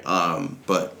 Right.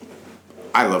 But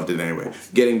I loved it anyway.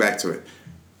 Getting back to it.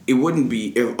 It wouldn't be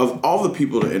if, of all the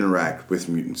people to interact with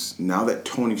mutants. Now that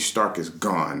Tony Stark is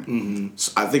gone,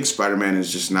 I think Spider-Man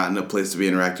is just not in a place to be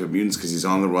interacting with mutants because he's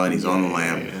on the run, he's on the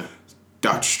lam. Yeah.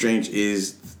 Doctor Strange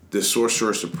is the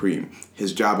Sorcerer Supreme.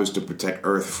 His job is to protect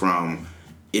Earth from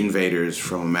invaders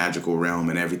from a magical realm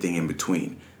and everything in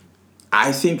between.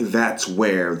 I think that's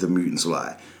where the mutants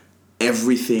lie.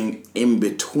 Everything in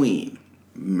between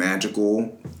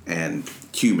magical and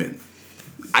human.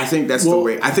 I think that's the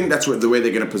way. I think that's the way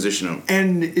they're going to position them.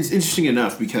 And it's interesting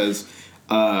enough because,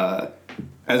 as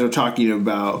we're talking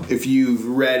about, if you've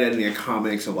read any of the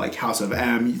comics of like House of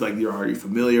M, like you're already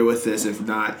familiar with this. If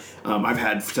not, I've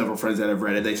had several friends that have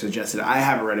read it. They suggested I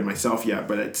haven't read it myself yet,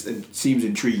 but it seems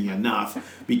intriguing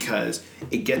enough because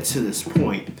it gets to this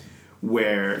point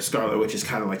where Scarlet Witch is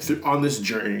kind of like on this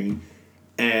journey,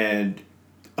 and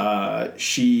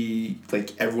she,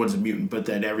 like, everyone's a mutant, but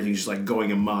then everything's just like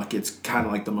going amok. It's kind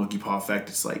of like the monkey paw effect.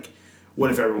 It's like,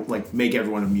 what if make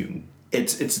everyone a mutant?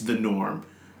 It's the norm,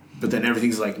 but then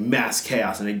everything's like mass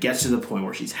chaos, and it gets to the point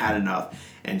where she's had enough,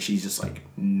 and she's just like,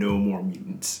 no more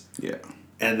mutants. Yeah.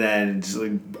 And then just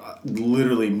like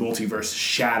literally multiverse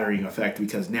shattering effect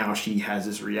because now she has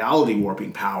this reality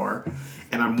warping power.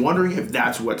 And I'm wondering if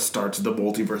that's what starts the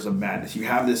multiverse of madness. You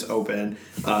have this open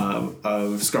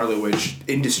of Scarlet Witch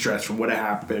in distress from what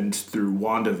happened through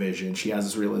WandaVision. She has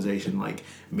this realization like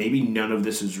maybe none of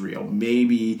this is real.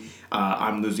 Maybe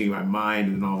I'm losing my mind,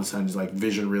 and all of a sudden it's like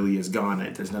Vision really is gone.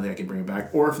 And there's nothing I can bring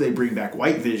back. Or if they bring back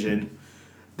White Vision,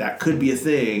 that could be a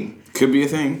thing. Could be a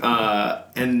thing.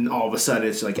 And all of a sudden,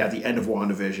 it's like at the end of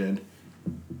WandaVision,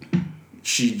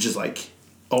 she just like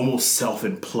almost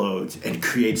self-implodes and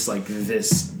creates like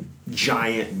this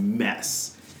giant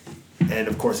mess. And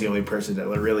of course, the only person that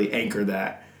really anchor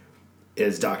that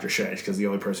is Doctor Strange, because the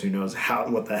only person who knows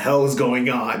what the hell is going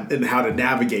on and how to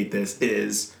navigate this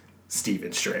is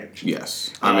Stephen Strange.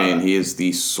 Yes. I mean, he is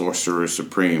the Sorcerer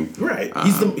Supreme. Right.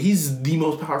 He's the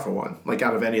most powerful one, like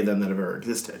out of any of them that have ever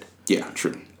existed. Yeah,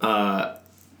 true.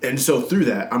 And so through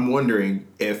that, I'm wondering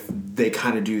if they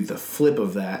kind of do the flip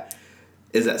of that,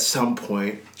 is at some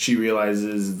point she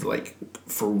realizes, like,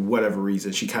 for whatever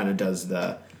reason, she kind of does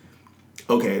the,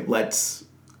 okay, let's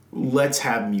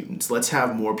have mutants. Let's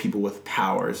have more people with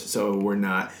powers so we're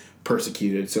not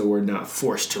persecuted, so we're not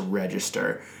forced to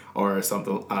register or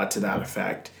something to that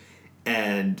effect.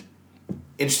 And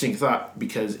interesting thought,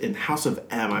 because in House of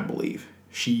M, I believe,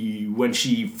 when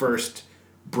she first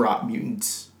brought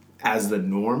mutants as the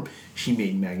norm, she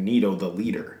made Magneto the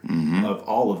leader of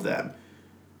all of them.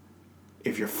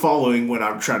 If you're following what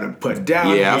I'm trying to put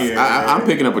down here... I'm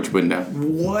picking up what you're putting down.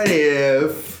 What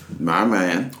if... My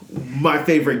man. My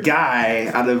favorite guy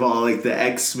out of all, like, the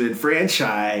X-Men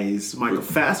franchise, Michael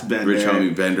Fassbender... Rich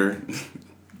Homie Bender.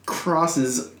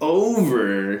 crosses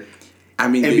over...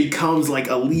 and becomes, like,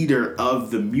 a leader of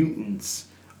the mutants,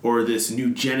 or this new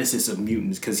genesis of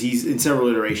mutants, because he's, in several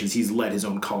iterations, he's led his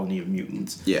own colony of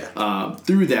mutants. Yeah.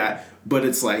 Through that, but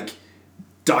it's like,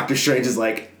 Doctor Strange is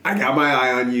like, I got my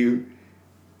eye on you.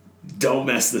 Don't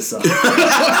mess this up.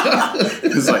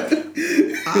 It's like,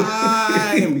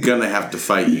 I am gonna have to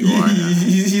fight you, aren't I?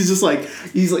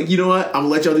 He's like, you know what? I'm gonna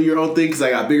let y'all do your own thing because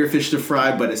I got bigger fish to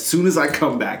fry. But as soon as I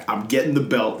come back, I'm getting the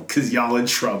belt because y'all in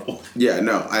trouble. Yeah,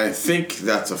 no, I think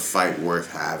that's a fight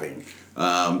worth having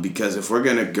because if we're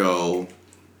gonna go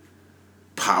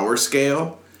power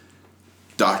scale,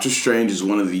 Doctor Strange is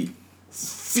one of the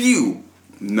few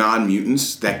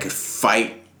non-mutants that could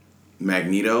fight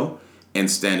Magneto and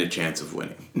stand a chance of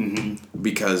winning. Mm-hmm.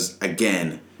 Because,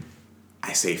 again,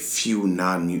 I say few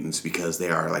non-mutants because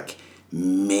there are, like,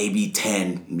 maybe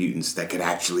 10 mutants that could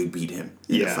actually beat him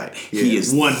in a fight. Yeah. He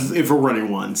is one if we're running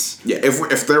ones. Yeah,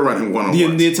 if they're running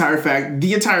one-on-one.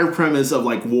 The entire premise of,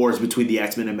 like, wars between the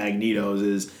X-Men and Magnetos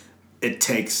is it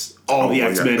takes all the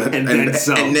X-Men and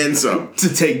then some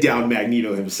to take down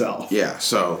Magneto himself. Yeah,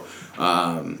 so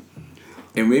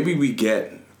and maybe we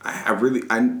get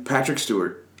Patrick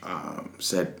Stewart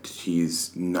said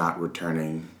he's not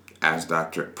returning as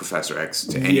Professor X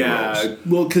to any roles. Yeah,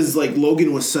 well, because like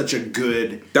Logan was such a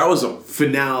good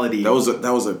finality.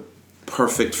 That was a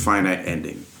perfect finite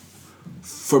ending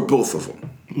for both of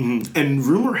them. And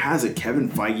rumor has it Kevin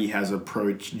Feige has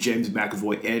approached James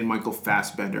McAvoy and Michael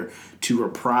Fassbender to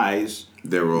reprise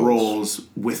their roles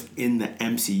within the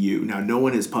MCU. Now, no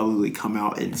one has publicly come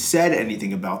out and said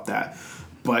anything about that,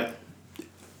 but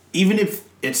even if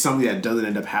it's something that doesn't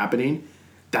end up happening,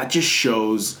 that just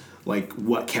shows like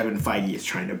what Kevin Feige is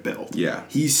trying to build. Yeah,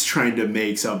 he's trying to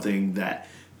make something that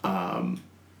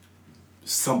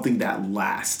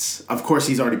lasts. Of course,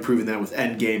 he's already proven that with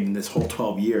Endgame in this whole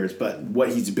 12 years, but what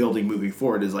he's building moving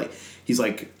forward is like, he's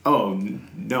like, oh,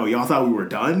 no, y'all thought we were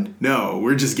done? No,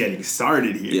 we're just getting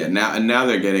started here. Yeah, now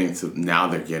they're getting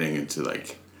into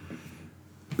like,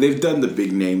 they've done the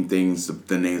big name things,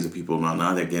 the names that people know.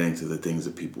 Now they're getting to the things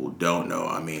that people don't know.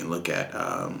 I mean, look at,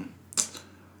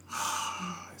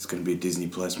 it's going to be a Disney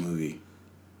Plus movie.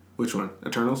 Which one?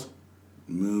 Eternals?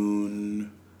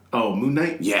 Moon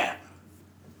Knight? Yeah.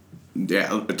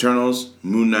 Yeah, Eternals,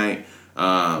 Moon Knight,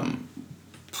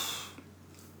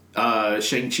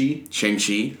 Shang-Chi,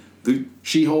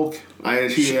 She-Hulk,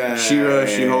 She-Ra,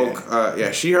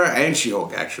 She-Hulk, She-Ra and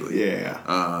She-Hulk actually. Yeah.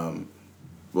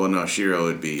 Well, no, She-Ra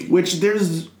would be. Which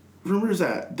there's rumors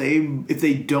that if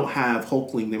they don't have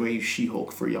Hulkling, they might use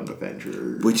She-Hulk for Young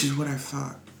Avengers. Which is what I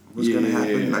thought was going to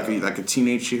happen, like a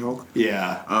teenage She-Hulk.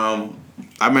 Yeah.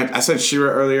 I said She-Ra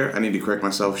earlier. I need to correct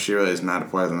myself. She-Ra is not a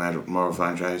part of the Marvel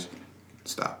franchise.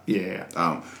 Stop. Yeah.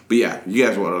 But yeah, you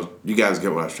guys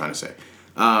get what I was trying to say.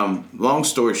 Long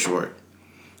story short,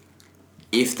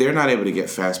 if they're not able to get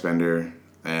Fassbender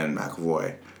and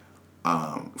McAvoy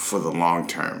for the long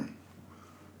term,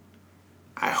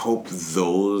 I hope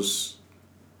those,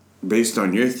 based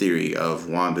on your theory of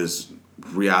Wanda's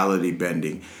reality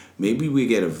bending, maybe we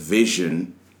get a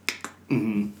vision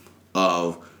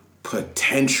of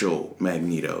potential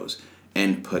Magnetos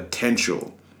and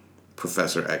potential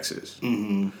Professor X's.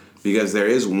 Because there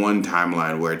is one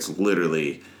timeline where it's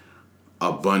literally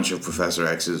a bunch of Professor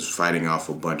X's fighting off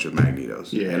a bunch of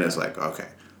Magnetos. Yeah. And it's like, okay,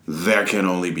 there can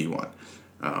only be one.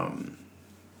 I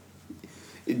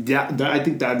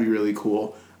think that'd be really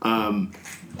cool.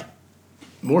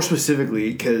 More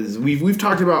specifically, because we've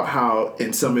talked about how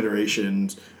in some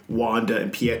iterations, Wanda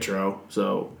and Pietro,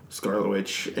 so Scarlet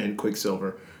Witch and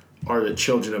Quicksilver, are the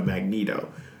children of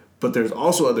Magneto. But there's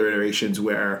also other iterations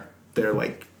where they're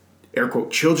like, air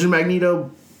quote, children of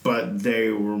Magneto, but they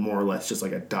were more or less just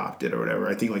like adopted or whatever.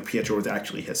 I think like Pietro was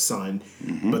actually his son,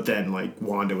 but then like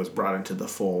Wanda was brought into the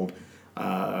fold,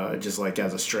 just like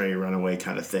as a stray runaway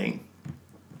kind of thing.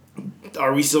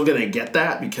 Are we still gonna get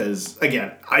that? Because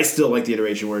again, I still like the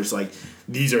iteration where it's like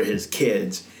these are his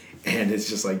kids, and it's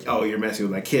just like, oh, you're messing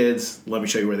with my kids. Let me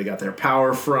show you where they got their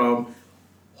power from.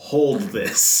 Hold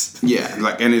this.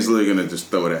 Yeah, and he's literally gonna just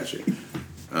throw it at you.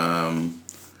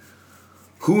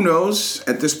 Who knows?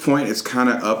 At this point, it's kind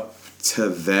of up to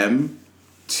them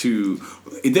to.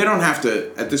 They don't have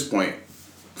to. At this point,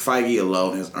 Feige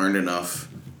alone has earned enough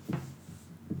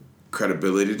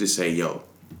credibility to say, "Yo,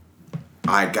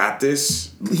 I got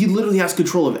this." He literally has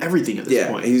control of everything at this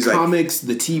point. He's comics,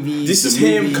 the TV. This is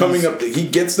him coming up. He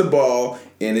gets the ball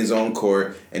in his own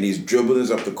court, and he's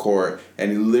dribbling up the court,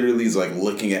 and he literally is like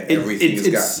looking at everything he's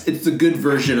got. It's the good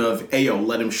version of, "Ayo,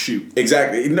 let him shoot."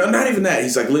 Exactly. No, not even that.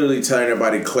 He's like literally telling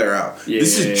everybody to clear out. Yeah.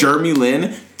 This is Jeremy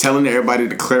Lin telling everybody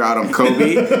to clear out on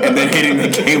Kobe, and then hitting the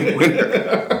game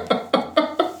winner.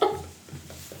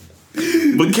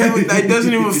 But that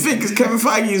doesn't even fit because Kevin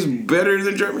Feige is better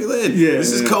than Jeremy Lin. Yeah,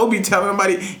 this is Kobe telling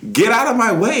everybody, get out of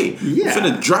my way. Yeah. I'm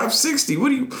finna drop 60. What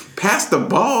do you pass the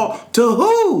ball to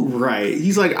who? Right.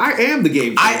 He's like, I am the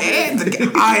game. I am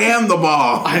the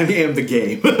ball. I am the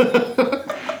game.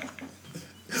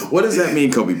 What does that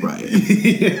mean, Kobe Bryant?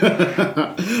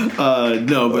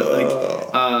 No, but like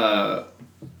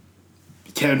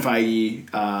Kevin Feige,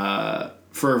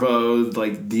 Fervo,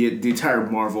 like the entire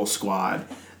Marvel squad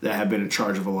that have been in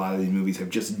charge of a lot of these movies have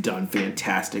just done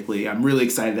fantastically. I'm really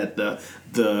excited at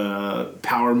the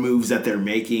power moves that they're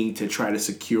making to try to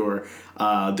secure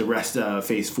the rest of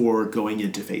Phase 4 going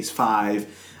into Phase 5.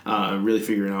 Really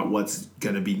figuring out what's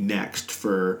going to be next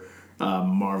for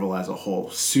Marvel as a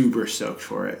whole. Super stoked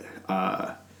for it.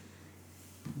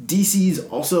 DC's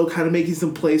also kind of making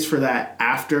some plays for that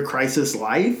after Crisis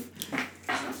life.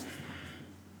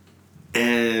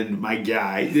 And my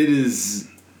guy, it is...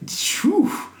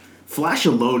 Whew, Flash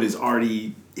alone is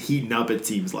already heating up, it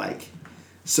seems like.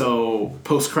 So,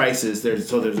 post-Crisis,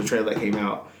 there's a trailer that came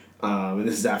out, and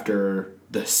this is after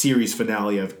the series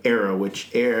finale of Arrow, which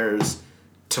airs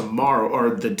tomorrow, or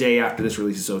the day after this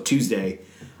releases, so Tuesday.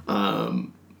 But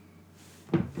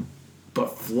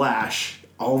Flash,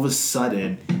 all of a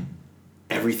sudden,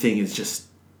 everything is just,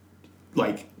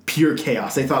 like, pure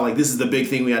chaos. They thought like this is the big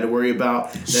thing we had to worry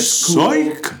about. That's cool.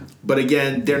 Psych. But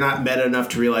again, they're not meta enough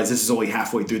to realize this is only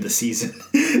halfway through the season.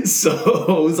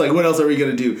 So it's like, what else are we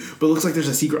going to do? But it looks like there's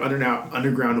a secret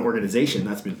underground organization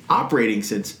that's been operating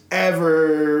since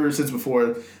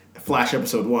before Flash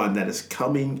episode 1 that is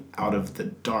coming out of the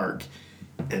dark.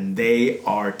 And they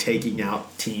are taking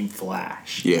out Team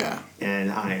Flash. Yeah.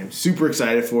 And I am super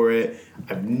excited for it.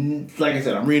 Like I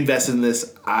said, I'm reinvested in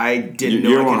this. I didn't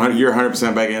know you're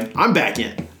 100% back in? I'm back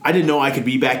in. I didn't know I could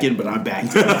be back in, but I'm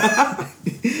back in.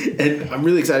 And I'm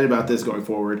really excited about this going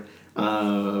forward.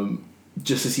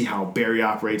 Just to see how Barry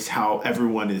operates, how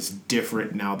everyone is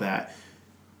different now that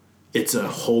it's a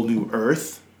whole new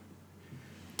Earth.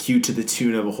 Cue to the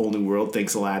tune of A Whole New World.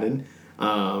 Thanks, Aladdin.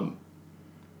 I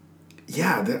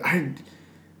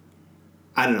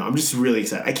don't know. I'm just really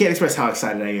excited. I can't express how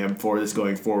excited I am for this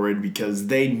going forward because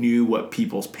they knew what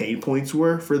people's pain points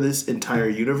were for this entire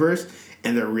universe,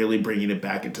 and they're really bringing it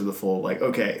back into the fold. Like,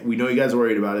 okay, we know you guys are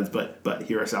worried about it, but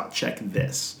hear us out. Check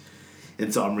this.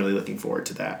 And so I'm really looking forward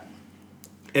to that.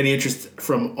 Any interest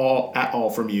from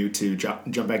from you to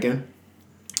jump back in?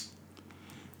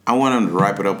 I want them to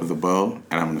wrap it up with a bow,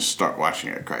 and I'm going to start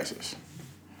watching it at Crisis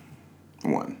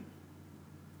 1.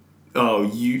 Oh,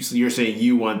 so you're saying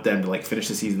you want them to like finish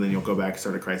the season, then you'll go back and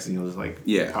start a Crisis, and you'll just like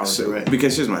power through it.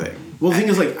 Because here's my thing. Well, the thing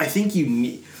is, like, I think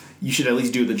you should at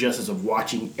least do the justice of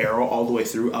watching Arrow all the way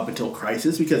through up until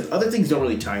Crisis, because other things don't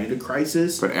really tie into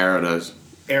Crisis. But Arrow does.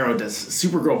 Arrow does.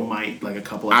 Supergirl might like a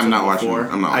couple episodes I'm not before.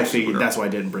 watching. I'm not. I figured that's why I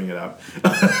didn't bring it up.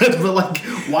 But like,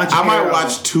 watch. I might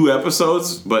watch 2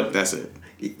 episodes, but that's it.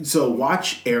 So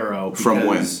watch Arrow from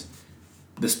when?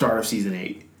 The start of season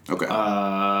 8. Okay.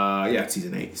 Yeah, it's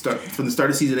season 8. From the start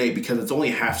of season 8 because it's only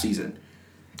a half season.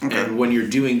 Okay. And when you're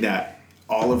doing that,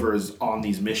 Oliver's on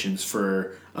these missions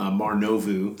for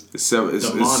Mar-Novu.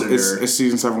 The Monitor. Is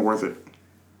season 7 worth it?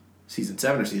 Season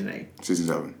 7 or season 8? Season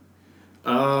 7.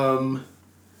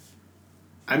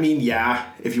 I mean,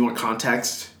 yeah, if you want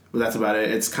context, but that's about it.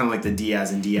 It's kind of like the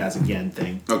Diaz and Diaz again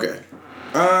thing. Okay.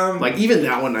 Like, even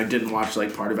that one, I didn't watch,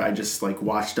 like, part of it. I just, like,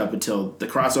 watched up until the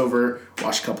crossover,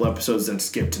 watched a couple episodes, then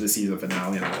skipped to the season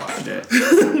finale, and I watched it.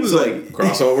 So, like...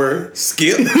 Crossover.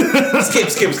 Skip. skip.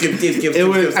 It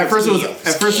was... At first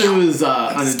it was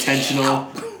unintentional.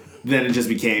 Then it just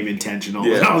became intentional.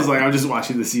 Yeah. And I was like, I'm just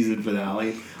watching the season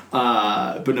finale.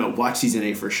 But no, watch season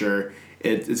 8 for sure.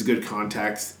 It's good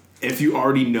context. If you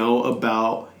already know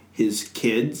about his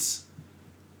kids,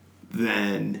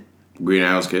 then... Green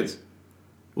Arrow's kids?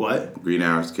 What? Green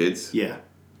Arrow's kids? Yeah.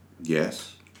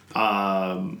 Yes.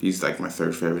 He's like my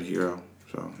 3rd favorite hero,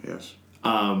 so yes.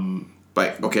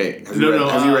 But, okay, have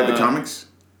you read the comics?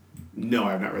 No,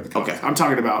 I have not read the comics. Okay. I'm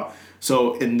talking about...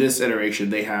 So, in this iteration,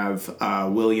 they have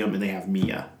William and they have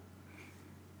Mia.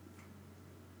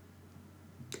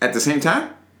 At the same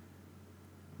time?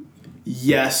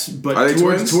 Yes, but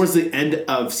towards the end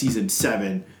of season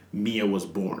 7, Mia was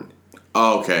born.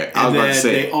 Oh, okay. I was about to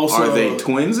say, are they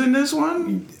twins in this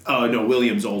one? No,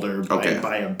 William's older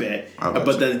by a bit.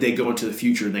 But then they go into the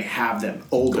future and they have them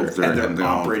older and they're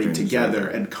operating together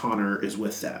and Connor is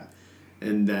with them.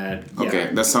 And that... Yeah.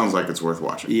 Okay, that sounds like it's worth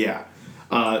watching. Yeah.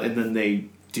 And then they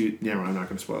do... Never mind, I'm not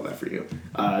going to spoil that for you.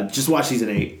 Just watch season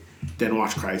 8, then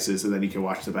watch Crisis, and then you can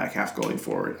watch the back half going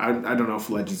forward. I don't know if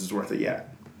Legends is worth it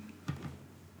yet.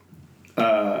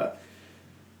 But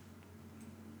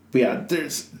yeah,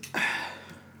 there's...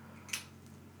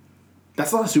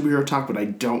 That's a lot of superhero talk, but I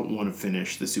don't want to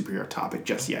finish the superhero topic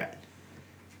just yet.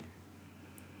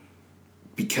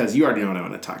 Because you already know what I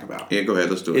want to talk about. Yeah, go ahead,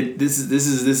 let's do it. This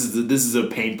is a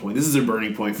pain point. This is a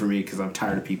burning point for me because I'm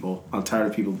tired of people. I'm tired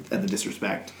of people and the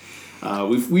disrespect.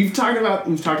 We've talked about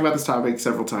this topic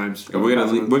several times. And we're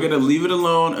gonna leave it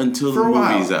alone until the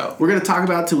movie's out. We're gonna talk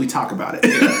about it till we talk about it.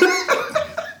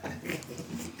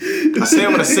 I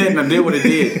said what I said and I did what I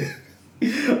did.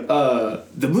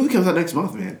 The movie comes out next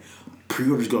month, man.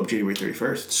 Pre-orders go up January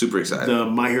 31st. Super excited. The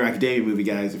My Hero Academia movie,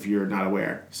 guys, if you're not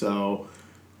aware. So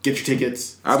get your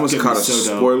tickets. I almost caught a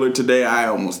spoiler today. I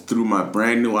almost threw my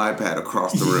brand new iPad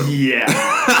across the room. Yeah.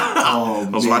 I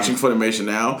was watching Funimation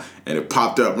Now, and it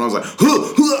popped up, and I was like,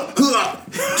 Dude,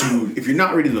 if you're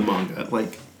not reading the manga,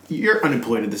 like, you're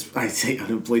unemployed at this... I say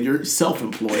unemployed. You're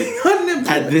self-employed.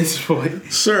 At this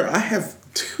point. Sir, I have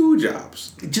 2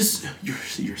 jobs. Just...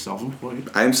 You're self-employed?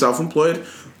 I am self-employed.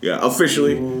 Yeah,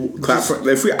 officially.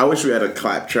 I wish we had a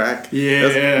clap track.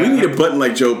 Yeah. We need a button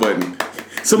like Joe Budden.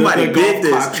 Somebody did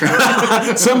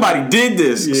this. Somebody did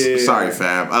this. Yeah. Sorry,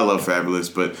 Fab. I love Fabulous,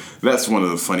 but that's one of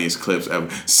the funniest clips ever.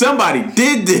 Somebody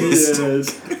did this.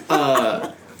 Yes.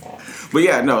 But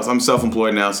yeah, no, I'm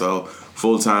self-employed now, so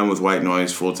full-time with White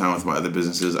Noise, full-time with my other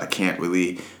businesses. I can't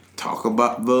really talk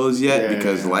about those yet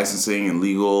because licensing and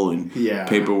legal and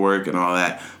paperwork and all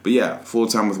that. But yeah,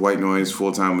 full-time with White Noise,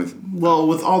 full-time with... Well,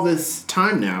 with all this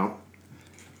time now...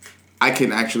 I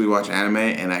can actually watch anime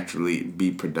and actually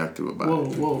be productive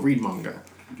about it. Well, read manga.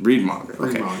 Read manga.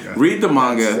 Okay. Read the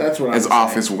manga that's what as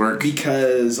office work.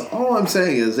 Because all I'm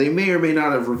saying is they may or may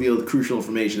not have revealed crucial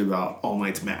information about All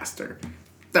Might's master.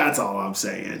 That's all I'm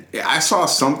saying. Yeah, I saw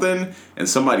something and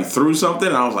somebody threw something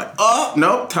and I was like, oh,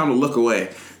 nope, time to look away.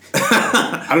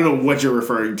 I don't know what you're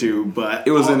referring to, but...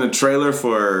 It was in the trailer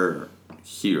for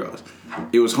Heroes.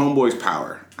 It was Homeboy's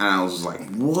power. And I was like,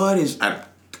 what is...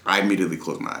 I immediately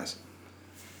closed my eyes.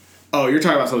 Oh, you're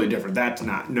talking about something different. That's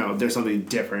not... No, there's something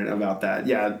different about that.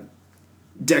 Yeah,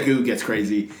 Deku gets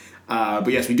crazy.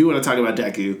 But yes, we do want to talk about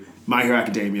Deku. My Hero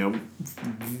Academia.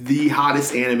 The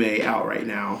hottest anime out right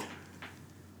now.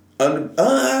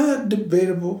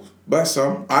 Debatable by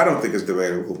some. I don't think it's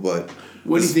debatable, but...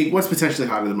 What do you think? What's potentially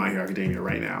hotter than My Hero Academia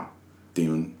right now?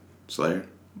 Demon Slayer.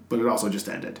 But it also just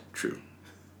ended. True.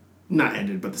 Not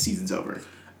ended, but the season's over.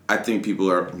 I think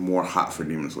people are more hot for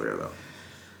Demon Slayer, though.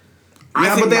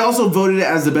 Yeah, but they also voted it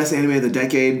as the best anime of the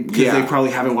decade because they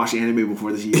probably haven't watched anime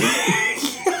before this year.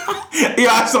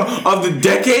 Yeah, I saw of the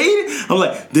decade. I'm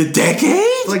like, the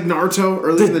decade? Like Naruto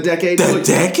early in the decade. The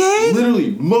decade?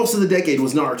 Literally, most of the decade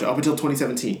was Naruto up until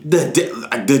 2017.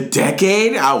 The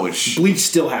decade? I was... Bleach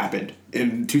still happened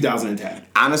in 2010.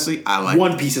 Honestly, I like...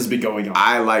 One Piece has been going on.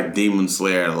 I like Demon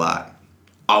Slayer a lot.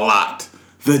 A lot.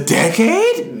 The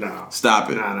decade? No. Stop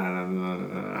it.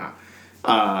 No.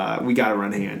 We gotta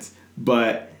run hands.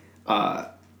 But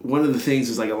one of the things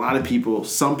is like a lot of people,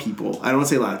 some people, I don't want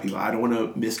to say a lot of people, I don't want to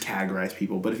miscategorize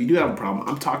people, but if you do have a problem,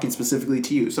 I'm talking specifically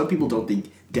to you. Some people don't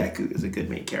think Deku is a good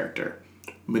main character.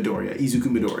 Izuku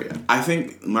Midoriya. I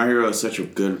think My Hero is such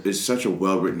a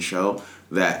well-written show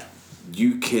that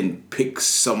you can pick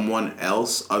someone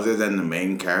else other than the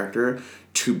main character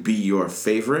to be your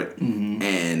favorite,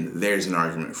 and there's an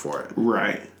argument for it.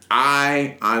 Right.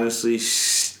 I honestly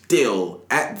still,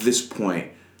 at this point,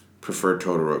 prefer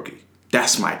Todoroki.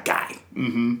 That's my guy.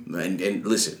 Mm-hmm. And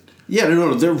listen. Yeah,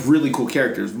 no, they're really cool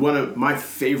characters. One of my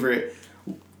favorite,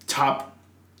 top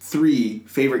 3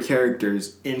 favorite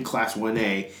characters in Class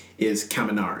 1A is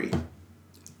Kaminari.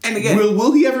 And again,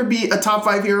 will he ever be a top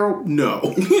 5 hero? No.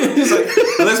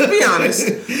 Let's be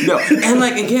honest. No. And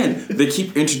like again, they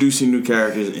keep introducing new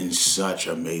characters in such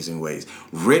amazing ways.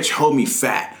 Rich homie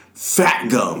Fat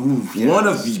Gum. Ooh, yes. One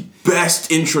of the best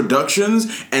introductions,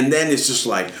 and then it's just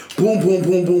like boom, boom,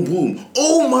 boom, boom, boom.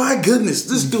 Oh my goodness,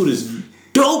 this dude is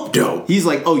dope. He's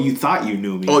like, oh, you thought you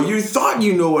knew me. Oh, you thought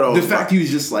you know what I was. The fact he was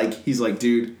just like, he's like,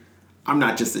 dude, I'm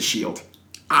not just a shield.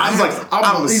 I'm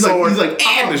the shield.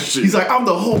 He's like, I'm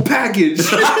the whole package.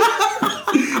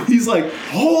 He's like,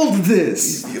 hold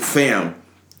this. Fam.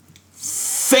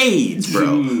 Fades,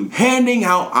 bro. Handing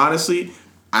out, honestly,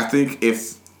 I think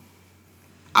if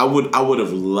I would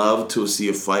have loved to see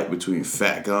a fight between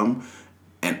Fat Gum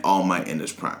and All Might in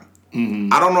his prime.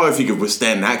 Mm-hmm. I don't know if he could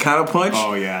withstand that kind of punch.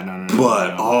 Oh yeah, no.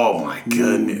 But oh my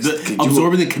goodness,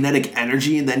 absorbing the kinetic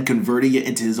energy and then converting it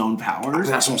into his own powers.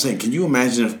 That's what I'm saying. Can you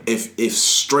imagine if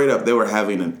straight up they were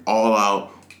having an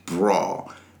all-out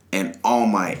brawl and All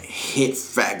Might hit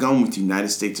Fat Gum with United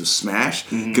States of Smash?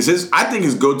 Because I think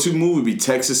his go-to move would be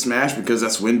Texas Smash because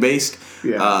that's wind-based.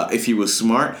 Yeah. If he was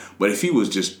smart, but if he was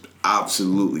just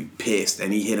absolutely pissed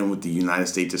and he hit him with the United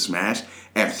States of Smash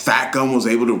and Fat Gum was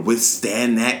able to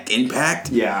withstand that impact.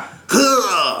 Yeah.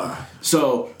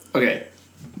 So, okay.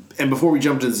 And before we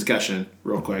jump to the discussion,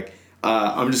 real quick,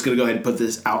 I'm just going to go ahead and put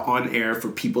this out on air for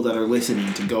people that are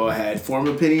listening to go ahead, form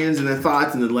opinions and their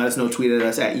thoughts, and then let us know, tweet at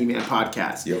us at E-Man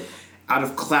Podcast. Yep. Out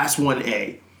of Class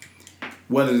 1A,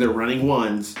 whether they're running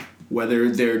ones, whether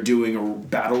they're doing a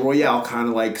battle royale kind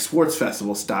of like sports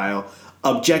festival style,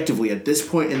 objectively, at this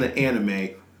point in the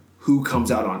anime, who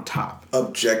comes out on top?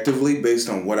 Objectively, based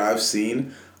on what I've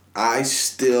seen, I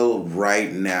still,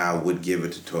 right now, would give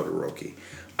it to Todoroki.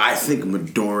 I think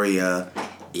Midoriya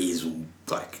is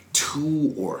like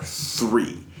 2 or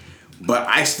 3. But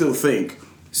I still think...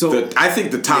 I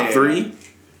think the top 3,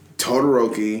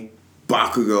 Todoroki,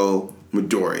 Bakugo,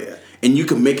 Midoriya. And you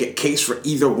can make a case for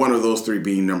either one of those 3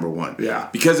 being number 1. Yeah.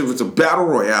 Because if it's a battle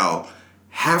royale,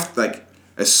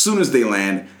 as soon as they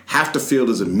land, half the field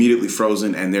is immediately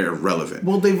frozen and they're irrelevant.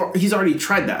 Well, he's already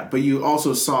tried that, but you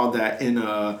also saw that in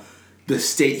the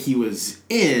state he was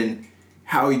in,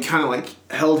 how he kind of like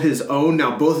held his own.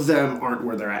 Now, both of them aren't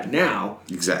where they're at now.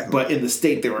 Exactly. But in the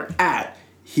state they were at,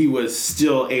 he was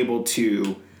still able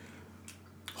to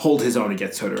hold his own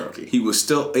against Todoroki. He was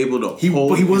still able to He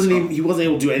wasn't able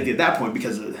to do anything at that point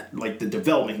because of like the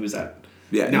development he was at.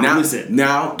 Yeah. Now listen.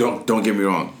 Now don't get me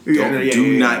wrong.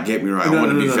 Do not get me wrong. I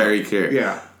want to be very clear.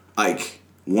 Yeah. Like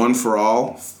One For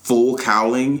All, full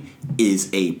cowling is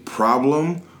a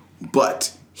problem,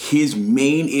 but his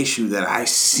main issue that I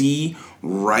see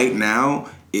right now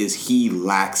is he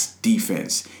lacks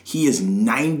defense. He is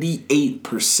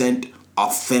 98%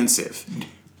 offensive.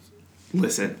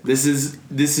 Listen, this is,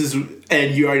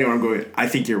 and you already know where I'm going. I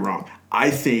think you're wrong. I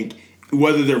think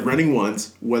whether they're running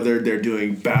ones, whether they're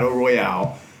doing battle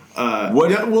royale,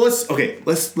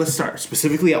 let's start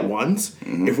specifically at ones.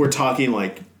 Mm-hmm. If we're talking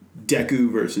like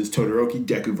Deku versus Todoroki,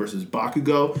 Deku versus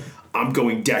Bakugo, I'm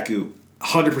going Deku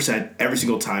 100% every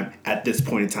single time at this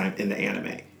point in time in the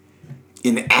anime.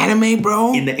 In the anime,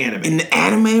 bro? In the anime. In the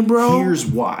anime, bro? Here's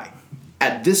why.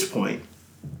 At this point,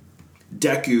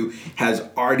 Deku has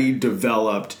already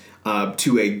developed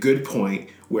to a good point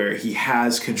where he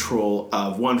has control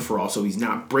of One For All, so he's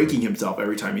not breaking himself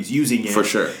every time he's using it. For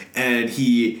sure. And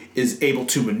he is able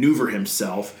to maneuver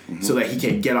himself so that he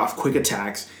can get off quick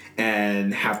attacks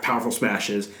and have powerful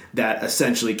smashes that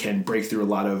essentially can break through a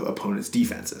lot of opponents'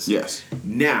 defenses. Yes.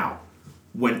 Now,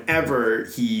 whenever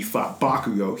he fought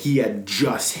Bakugo, he had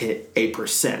just hit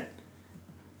 8%.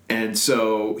 And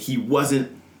so he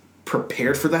wasn't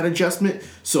prepared for that adjustment.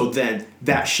 So then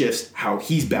that shifts how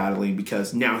he's battling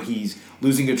because now he's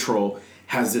losing control,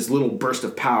 has this little burst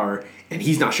of power, and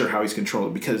he's not sure how he's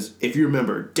controlling it. Because if you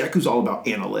remember, Deku's all about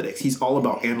analytics. He's all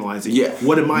about analyzing. Yeah.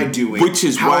 What am I doing? Which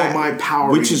is how am I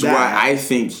powering Which is why I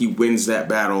think he wins that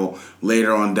battle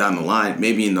later on down the line.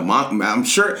 Maybe in the manga. I'm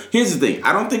sure. Here's the thing.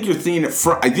 I don't think you're seeing it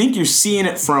from. I think you're seeing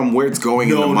it from where it's going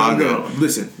in the manga. No.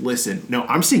 Listen. No,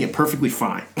 I'm seeing it perfectly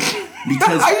fine.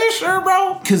 Because are you sure,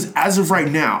 bro? Because as of right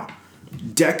now,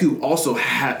 Deku also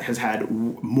has had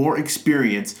more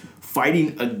experience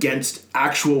fighting against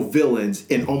actual villains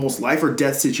in almost life or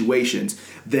death situations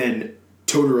than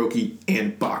Todoroki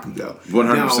and Bakugo.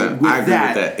 100%. I agree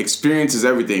with that. Experience is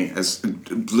everything.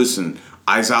 Listen,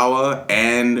 Aizawa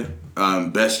and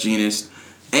Best Jeanist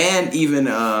and even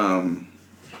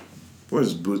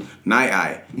Night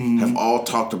Eye have all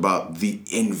talked about the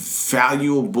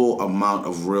invaluable amount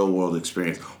of real world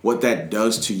experience. What that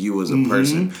does to you as a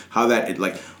person. How that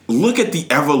look at the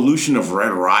evolution of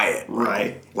Red Riot.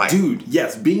 Right. Dude,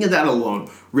 yes, being in that alone,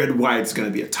 Red Riot's gonna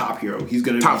be a top hero. He's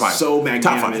gonna be so magnanimous.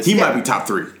 Top 5. He might be top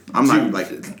 3.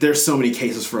 There's so many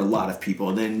cases for a lot of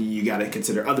people. Then you gotta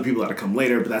consider other people that come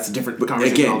later, but that's a different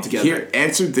conversation altogether. Here,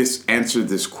 answer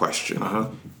this question.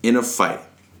 In a fight,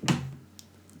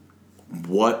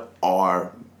 what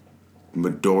are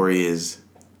Midoriya's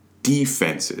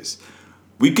defenses?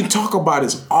 We can talk about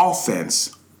his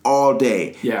offense all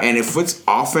day. Yeah. And if it's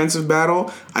offensive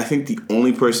battle, I think the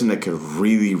only person that could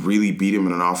really, really beat him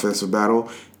in an offensive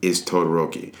battle is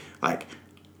Todoroki.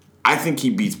 I think he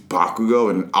beats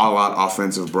Bakugo in an all-out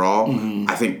offensive brawl.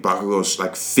 I think Bakugo's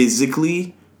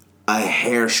physically a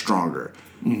hair stronger.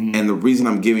 And the reason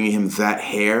I'm giving him that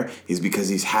hair is because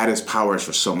he's had his powers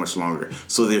for so much longer.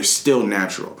 So they're still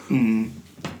natural.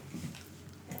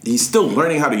 He's still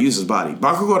learning how to use his body.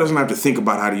 Bakugo doesn't have to think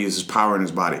about how to use his power in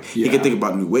his body. Yeah. He can think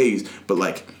about new ways, but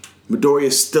Midoriya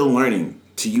is still learning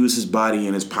to use his body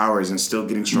and his powers and still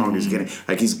getting stronger.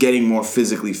 He's getting more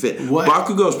physically fit.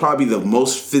 Bakugo is probably the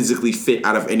most physically fit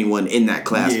out of anyone in that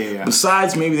class. Yeah.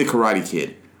 Besides maybe the Karate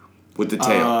Kid. With the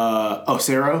tail.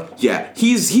 Sero? Yeah.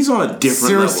 He's on a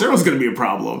different level. Sero's going to be a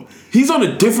problem. He's on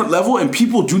a different level, and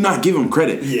people do not give him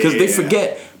credit. Because they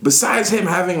forget, besides him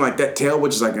having that tail,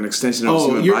 which is an extension of his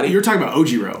human body. You're talking about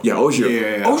Ojiro. Yeah, Ojiro.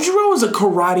 Yeah. Ojiro is a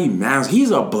karate master. He's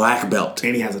a black belt.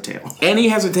 And he has a tail.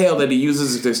 That he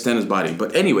uses to extend his body.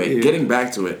 But anyway, getting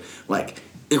back to it.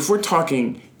 If we're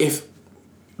talking, if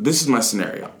this is my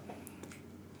scenario.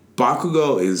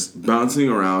 Bakugo is bouncing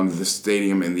around the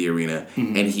stadium and the arena,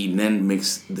 and he then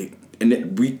makes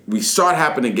we saw it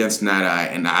happen against Night Eye,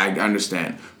 and I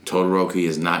understand Todoroki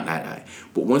is not Night Eye,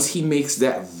 but once he makes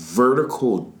that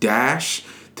vertical dash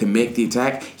to make the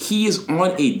attack, he is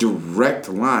on a direct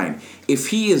line. If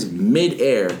he is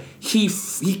midair, he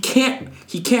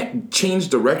can't change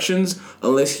directions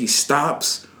unless he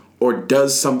stops or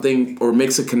does something or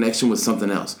makes a connection with something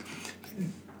else.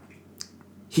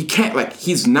 He can't,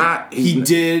 he's not... He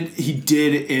did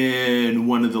in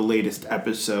one of the latest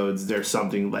episodes, there's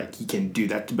something he can do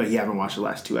that, but you haven't watched the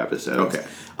last 2 episodes. Okay.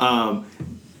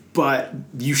 But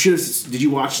you should have... Did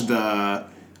you watch the...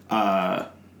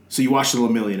 so you watched the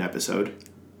Lemillion episode?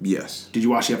 Yes. Did you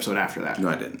watch the episode after that? No,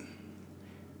 I didn't.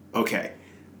 Okay.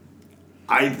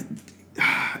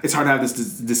 it's hard to have this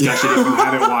discussion if you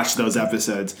haven't watched those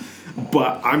episodes.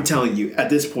 But I'm telling you, at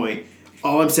this point,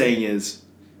 all I'm saying is,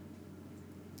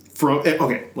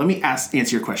 okay, let me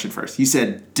answer your question first. You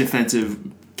said defensive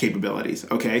capabilities,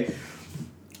 okay?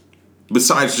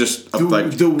 Besides just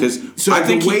because I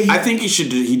think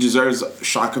he deserves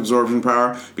shock absorption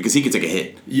power because he can take a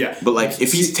hit. Yeah, but like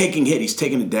if he's taking hit, he's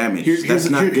taking the damage. That's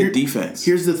not good defense.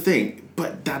 Here's the thing,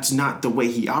 but that's not the way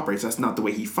he operates. That's not the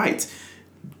way he fights.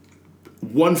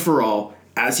 One for all,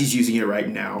 as he's using it right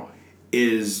now,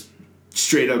 is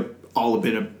straight up all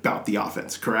been about the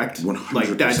offense. Correct?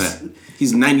 100%.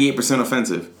 He's 98%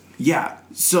 offensive. Yeah,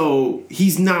 so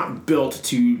he's not built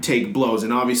to take blows,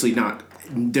 and obviously not.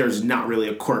 There's not really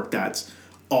a quirk that's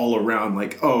all around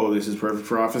like, oh, this is perfect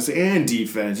for offense and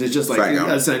defense. It's just like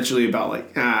essentially about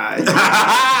like,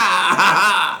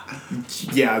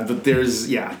 yeah, but there's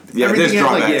there's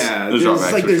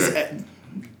drawbacks.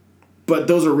 But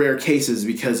those are rare cases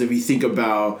because if you think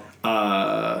about,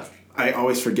 I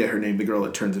always forget her name, the girl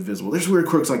that turns invisible. There's weird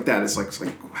quirks like that. It's like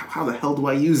how the hell do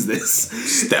I use this?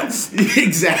 Stealth.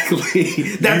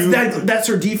 Exactly. That's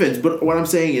her defense. But what I'm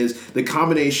saying is the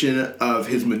combination of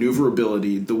his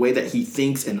maneuverability, the way that he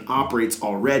thinks and operates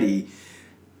already,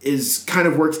 is kind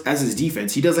of works as his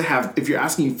defense. He doesn't have, if you're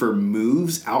asking for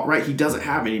moves outright, he doesn't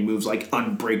have any moves like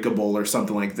Unbreakable or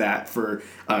something like that for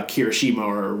Kirishima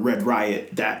or Red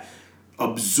Riot that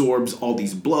absorbs all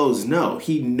these blows. No,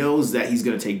 he knows that he's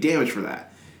going to take damage for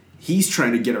that. He's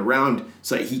trying to get around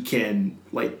so that he can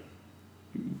like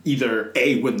either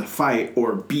A, win the fight,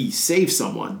 or B, save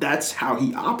someone. That's how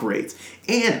he operates.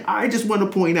 And I just want to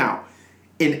point out,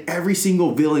 in every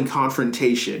single villain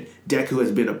confrontation Deku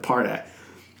has been a part of,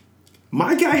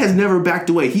 my guy has never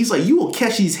backed away. He's like, you will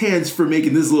catch these hands for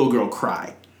making this little girl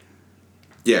cry.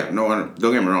 Yeah, no,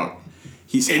 don't get me wrong.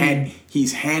 He's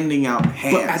handing out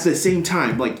hands. But at the same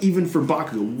time, like, even for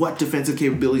Bakugo, what defensive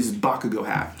capabilities does Bakugo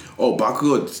have? Oh,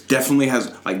 Bakugo definitely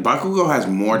has, like, Bakugo has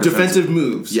more defensive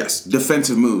moves. Yes,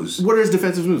 defensive moves. What are his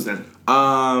defensive moves then?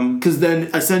 Because then,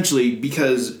 essentially,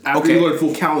 after you learn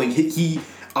full cowling, he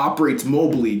operates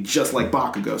mobily just like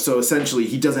Bakugo. So essentially,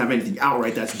 he doesn't have anything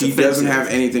outright that's defensive. He doesn't have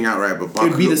anything outright, but Bakugo,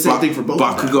 it would be the same thing for both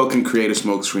Bakugo can create a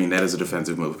smoke screen. That is a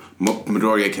defensive move.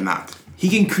 Midoriya cannot. He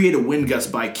can create a wind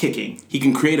gust by kicking. He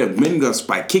can create a wind gust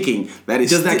by kicking.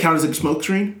 Does that count as a smoke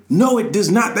screen? No, it does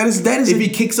not. That is. If he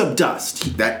kicks up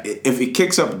dust. If he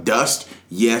kicks up dust,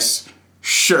 yes,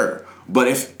 sure. But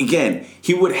if again,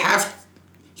 he would have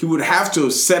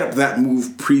to set up that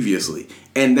move previously,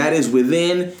 and that is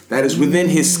within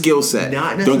his skill set.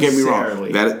 Not necessarily. Don't get me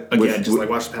wrong. Just like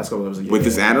watch the past couple episodes. With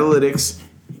his analytics,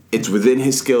 it's within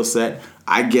his skill set.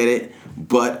 I get it,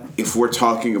 but if we're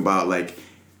talking about like.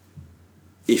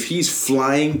 If he's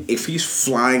flying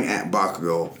at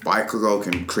Bakugo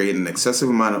can create an excessive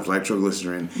amount of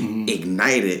nitroglycerin,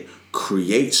 ignite it,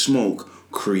 create smoke,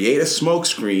 create a smoke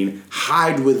screen,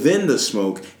 hide within the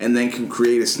smoke, and then can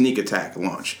create a sneak attack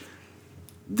launch.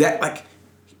 That's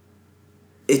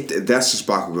just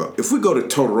Bakugo. If we go to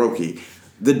Todoroki,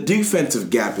 the defensive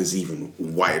gap is even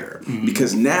wider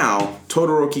because now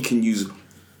Todoroki can use.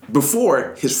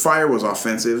 Before, his fire was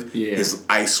offensive, his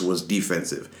ice was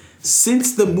defensive.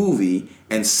 Since the movie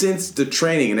and since the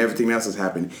training and everything else has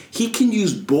happened, he can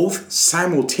use both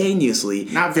simultaneously.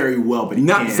 Not very well, but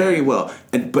very well.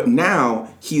 But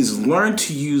now he's learned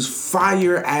to use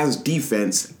fire as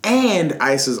defense and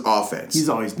ice as offense. He's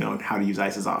always known how to use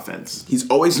ice as offense. He's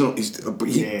always known.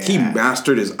 He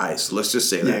mastered his ice. Let's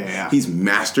just say that. Yeah. He's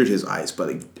mastered his ice,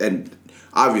 and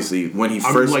obviously, when he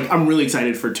I'm really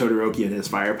excited for Todoroki and his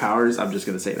fire powers. I'm just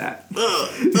gonna say that.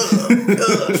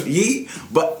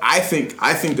 But I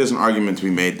think there's an argument to be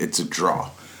made. It's a draw.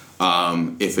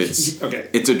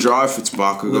 It's a draw if it's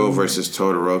Bakugo versus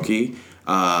Todoroki.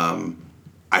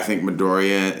 I think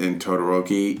Midoriya and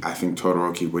Todoroki. I think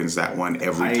Todoroki wins that one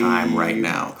every time. Right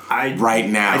now,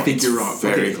 I think you're wrong.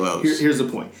 Very close. Here's the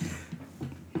point.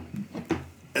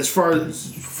 As far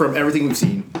as from everything we've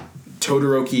seen.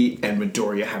 Todoroki and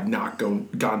Midoriya have not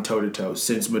gone toe-to-toe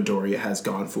since Midoriya has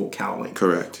gone full cowling.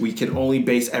 Correct. We can only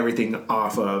base everything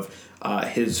off of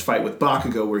his fight with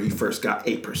Bakugo where he first got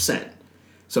 8%.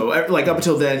 So like up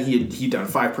until then, he'd done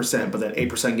 5%, but then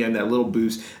 8% gave him that little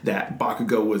boost that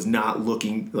Bakugo was not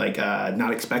looking like,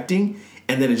 not expecting.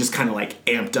 And then it just kind of like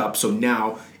amped up. So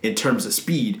now in terms of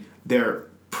speed, they're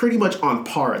pretty much on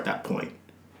par at that point.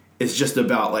 It's just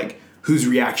about like, whose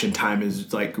reaction time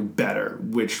is like better,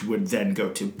 which would then go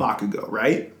to Bakugo,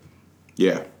 right?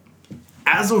 Yeah.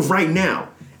 As of right now,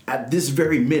 at this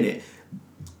very minute,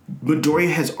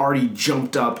 Midoriya has already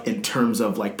jumped up in terms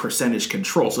of like percentage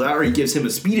control. So that already gives him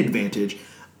a speed advantage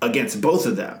against both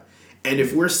of them. And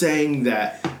if we're saying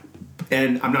that,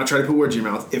 and I'm not trying to put words in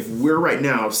your mouth, if we're right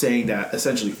now saying that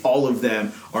essentially all of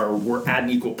them were at an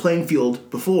equal playing field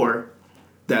before,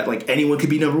 that like anyone could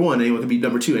be number 1, anyone could be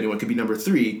number 2, anyone could be number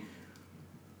 3,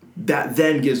 that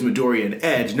then gives Midoriya an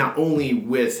edge, not only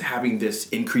with having this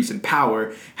increase in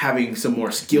power, having some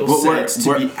more skill sets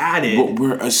to be added. But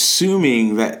we're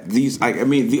assuming that these,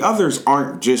 the others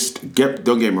aren't just.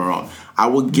 Don't get me wrong. I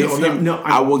will give him.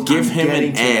 I will give him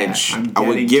an edge. I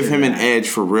would give him an edge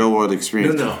for real world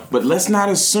experience. No. But let's not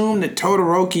assume that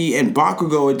Todoroki and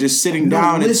Bakugo are just sitting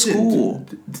down at school.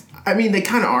 I mean, they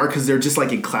kind of are because they're just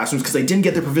like in classrooms because they didn't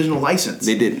get their provisional license.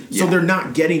 They didn't, so they're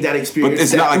not getting that experience. But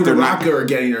it's not like they're not. Are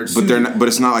getting their. But they're not. But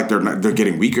it's not like they're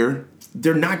getting weaker.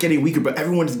 They're not getting weaker, but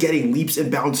everyone's getting leaps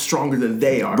and bounds stronger than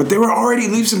they are. But they were already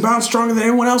leaps and bounds stronger than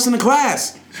everyone else in the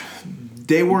class.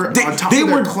 They were on top of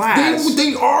their class.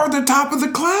 They are the top of the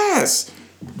class.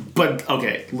 But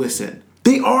okay, listen.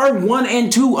 They are 1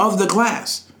 and 2 of the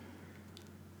class.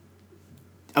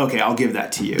 Okay, I'll give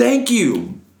that to you. Thank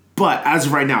you. But as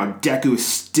of right now, Deku is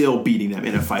still beating them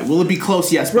in a fight. Will it be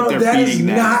close? Yes, but they're beating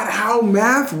them. That is not how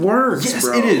math works, yes,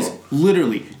 bro. It is.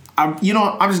 Literally. I'm just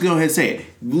going to go ahead and say it.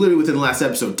 Literally within the last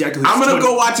episode, Deku... I'm going to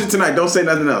go watch it tonight. Don't say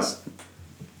nothing else.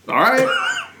 All right.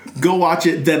 Go watch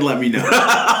it, then let me know.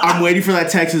 I'm waiting for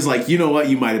that text. Is like, you know what?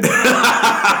 You might have been.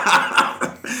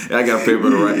 I got a paper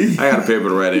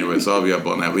to write anyway, so I'll be up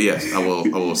on that. But yes, I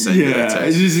will send you that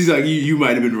text. He's like, you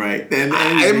might have been right. And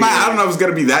I don't know if it's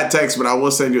gonna be that text, but I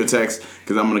will send you a text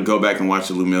because I'm gonna go back and watch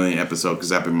the Lumillion episode because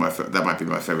that might be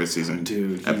my favorite season.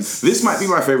 Dude, this might be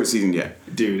my favorite season yet.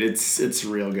 Dude, it's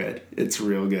real good. It's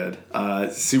real good.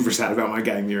 Super sad about my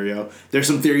guy Mirio. There's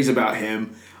some theories about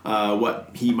him,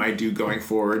 what he might do going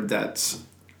forward. That's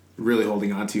really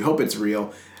holding on to. Hope it's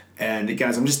real. And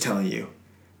guys, I'm just telling you.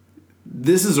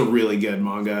 This is a really good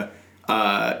manga.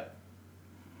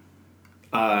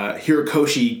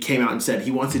 Hirokoshi came out and said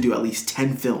he wants to do at least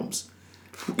 10 films.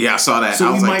 Yeah, I saw that. So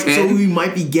I was like, 10? So we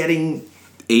might be getting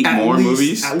 8 more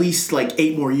movies? At least like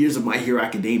 8 more years of My Hero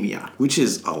Academia. Which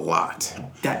is a lot.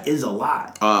 That is a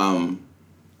lot.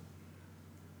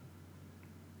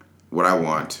 What I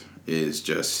want is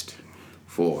just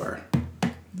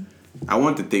I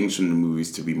want the things from the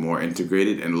movies to be more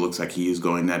integrated, and it looks like he is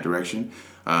going that direction.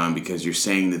 Because you're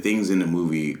saying the things in the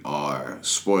movie are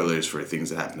spoilers for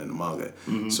things that happen in the manga.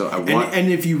 Mm-hmm. So I want, and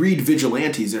if you read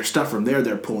Vigilantes, there's stuff from there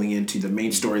they're pulling into the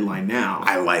main storyline now.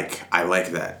 I like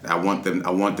that. I want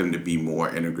them to be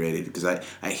more integrated because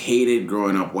I hated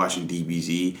growing up watching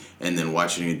DBZ and then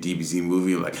watching a DBZ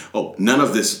movie like, oh, none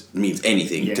of this means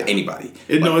anything to anybody.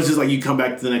 No, it's just like you come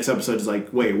back to the next episode, it's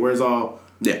like, wait, where's all?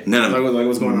 Yeah, none of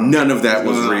what's going on? None of that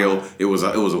was real. It was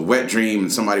a wet dream,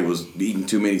 and somebody was eating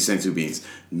too many senzu beans.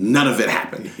 None of it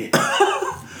happened. Yeah.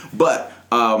 But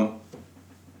I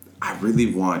really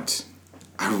want.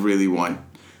 I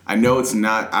know it's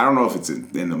not. I don't know if it's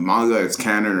in the manga, it's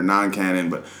canon or non-canon,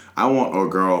 but I want a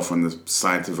girl from the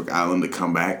scientific island to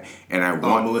come back, and I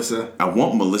want Melissa. I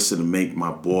want Melissa to make my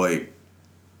boy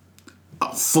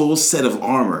a full set of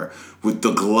armor with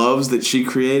the gloves that she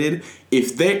created.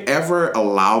 If they ever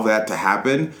allow that to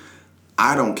happen,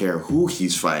 I don't care who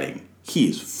he's fighting. He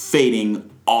is fading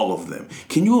all of them.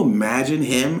 Can you imagine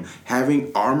him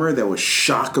having armor that was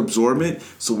shock absorbent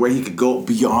so where he could go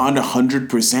beyond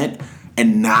 100%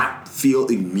 and not feel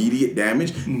immediate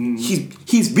damage? Mm-hmm.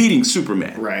 He's beating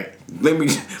Superman. Right. Let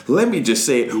me just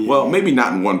say it. Yeah. Well, maybe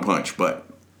not in one punch,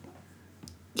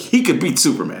 he could beat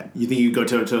Superman. You think you go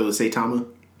toe-to-toe with Saitama?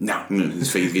 No,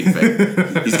 he's getting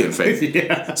fake. He's getting fake.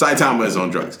 Yeah. Saitama is on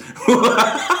drugs.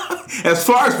 As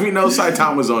far as we know,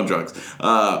 Saitama's on drugs.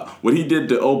 What he did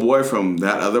to old boy from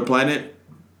that other planet,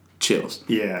 chills.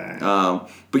 Yeah.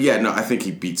 But yeah, no, I think he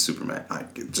beats Superman.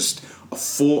 Just a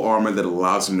full armor that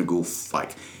allows him to go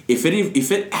like if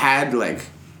it had like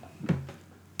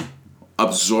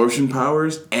absorption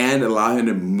powers and allow him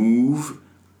to move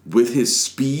with his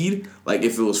speed, like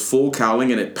if it was full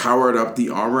cowling and it powered up the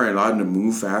armor and allowed him to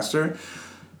move faster,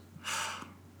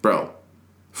 bro.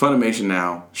 Funimation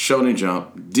now, Shonen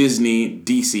Jump, Disney,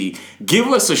 DC, give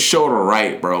us a show to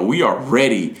write, bro. We are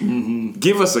ready. Mm-hmm.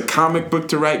 Give us a comic book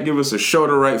to write. Give us a show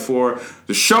to write for.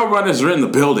 The showrunners are in the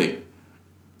building.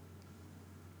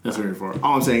 That's what we're here for.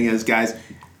 All I'm saying is, guys,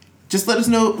 just let us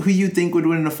know who you think would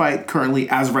win in a fight currently,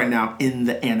 as of right now, in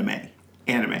the anime.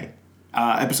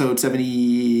 Episode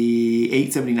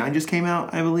 78, 79 just came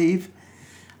out, I believe.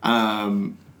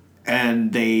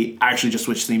 And they actually just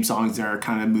switched theme songs. They're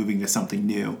kind of moving to something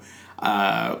new,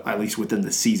 at least within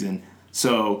the season.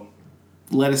 So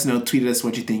let us know. Tweet at us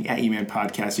what you think at E-Man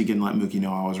Podcast. You can let Mookie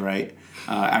know I was right.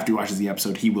 After he watches the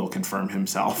episode, he will confirm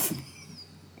himself.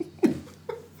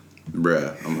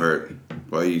 Bruh, I'm hurt.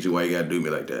 Why you gotta do me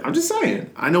like that? I'm just saying.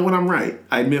 I know when I'm right.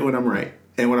 I admit when I'm right.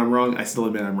 And when I'm wrong, I still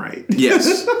admit I'm right.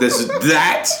 Yes.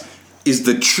 That is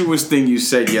the truest thing you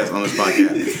said yes on this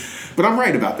podcast. But I'm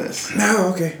right about this.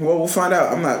 No, okay. Well, we'll find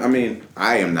out.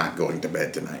 I am not going to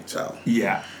bed tonight, so.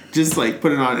 Yeah. Just like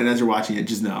put it on, and as you're watching it,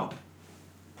 just know.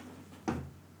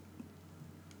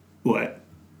 What?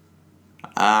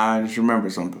 I just remember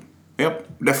something. Yep,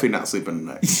 definitely not sleeping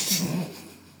tonight.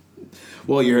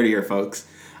 Well, you heard it here, folks.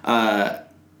 Yeah,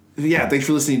 thanks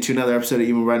for listening to another episode of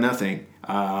Even More About Nothing.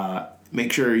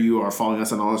 Make sure you are following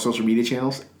us on all our social media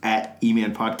channels at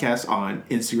eMan Podcast on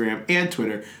Instagram and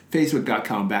Twitter,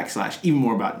 Facebook.com/Even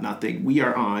More About Nothing. We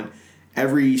are on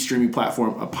every streaming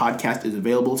platform a podcast is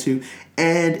available to.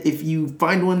 And if you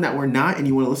find one that we're not and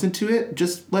you want to listen to it,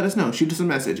 just let us know. Shoot us a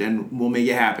message and we'll make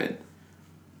it happen.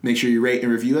 Make sure you rate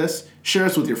and review us. Share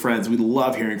us with your friends. We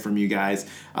love hearing from you guys.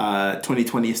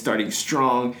 2020 is starting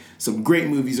strong. Some great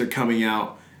movies are coming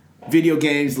out. Video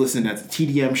games, listen at the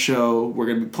TDM show. We're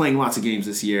going to be playing lots of games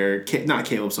this year. Not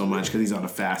Caleb so much because he's on a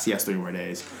fast. He has 3 more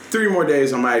days. 3 more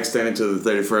days. I might extend it to the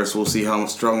 31st. We'll see how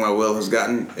strong my will has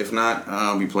gotten. If not,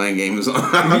 I'll be playing games.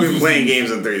 I'll be playing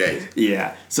games in 3 days.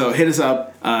 Yeah. So hit us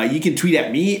up. You can tweet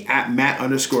at me at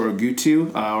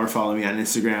Matt_Ogutu or follow me on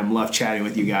Instagram. Love chatting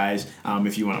with you guys.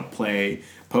 If you want to play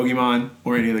Pokemon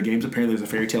or any other games. Apparently there's a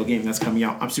Fairy Tail game that's coming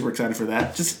out. I'm super excited for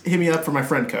that. Just hit me up for my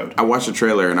friend code. I watched the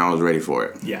trailer and I was ready for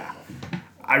it. Yeah.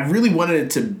 I really wanted it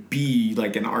to be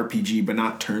like an RPG, but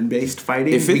not turn-based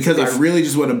fighting, because I really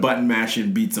just want to button mash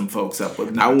and beat some folks up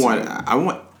with. I want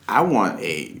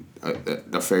a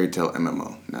Fairy Tail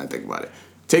MMO. Now I think about it.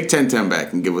 Take 1010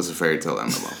 back and give us a Fairy Tail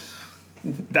MMO.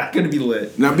 That's gonna be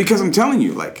lit. Now, because I'm telling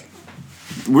you, like,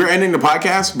 we're ending the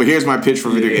podcast, but here's my pitch for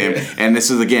video game. And this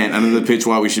is, again, another pitch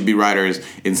why we should be writers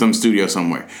in some studio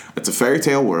somewhere. It's a fairy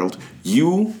tale world.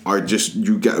 You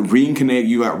got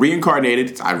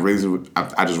reincarnated.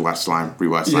 I just watched Slime,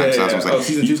 rewatched Slime. Yeah, so that's what I'm saying.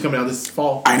 Season 2's coming out this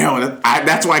fall. I know.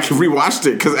 That's why I rewatched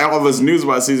it, because all this news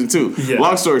about season 2. Yeah.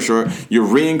 Long story short, you're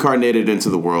reincarnated into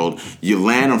the world. You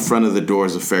land in front of the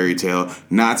doors of Fairy Tail.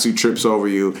 Natsu trips over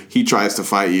you. He tries to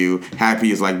fight you.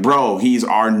 Happy is like, bro, he's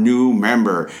our new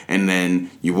member. And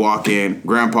then you walk in.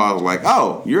 Grandpa's like,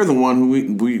 oh, you're the one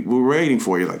who we were waiting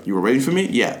for. You're like, you were waiting for me?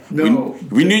 Yeah. No.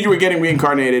 We knew you were getting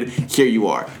reincarnated. Here you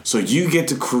are. So you get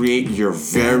to create your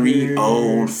very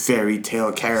own Fairy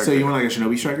Tail character. So you want like a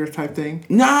Shinobi Striker type thing?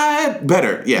 Nah,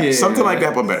 better. Yeah, something like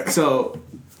that, but better. So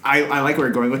I like where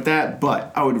you're going with that,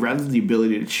 but I would rather the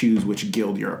ability to choose which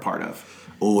guild you're a part of.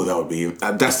 Oh, that would be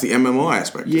that's the MMO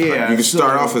aspect. Yeah, like you can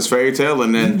start off as Fairy Tail,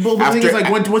 and then well, the thing is, like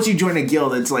once you join a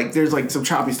guild, it's like there's like some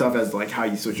choppy stuff as like how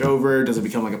you switch over. Does it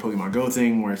become like a Pokemon Go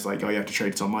thing where it's like, oh, you have to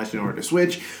trade so much in order to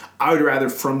switch? I would rather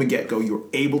from the get go you're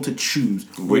able to choose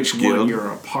which one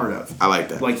you're a part of. I like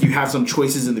that. Like you have some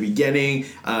choices in the beginning,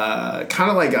 kind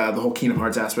of like the whole Kingdom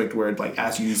Hearts aspect where it like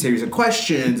asks you a series of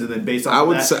questions, and then based on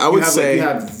you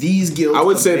have these guilds. I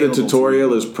would say the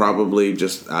tutorial is probably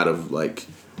just out of like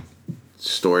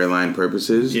storyline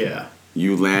purposes. Yeah.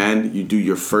 You land, you do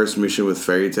your first mission with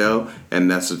Fairy Tail,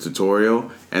 and that's a tutorial,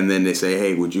 and then they say,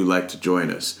 hey, would you like to join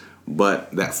us?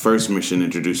 But that first mission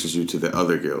introduces you to the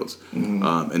other guilds,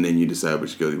 and then you decide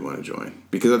which guild you want to join.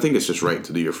 Because I think it's just right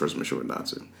to do your first mission with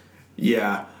Natsu.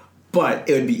 Yeah. But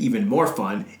it would be even more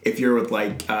fun if you're with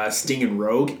like Sting and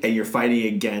Rogue, and you're fighting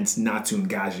against Natsu and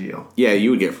Gagio. Yeah, you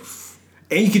would get...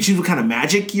 And you can choose what kind of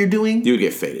magic you're doing. You would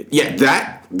get faded. Yeah,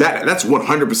 that's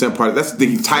 100% part of that's the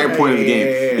entire point of the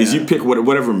game. Is you pick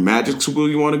whatever magic school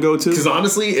you want to go to. Because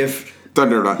honestly, if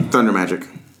Thunder magic.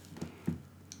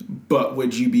 But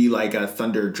would you be like a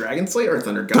Thunder Dragon Slayer or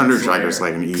Thunder God Thunder Slayer? Dragon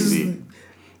Slayer, easy.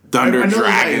 Thunder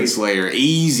Dragon Slayer,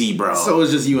 easy, bro. So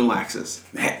it's just you and Laxus.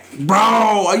 Bro,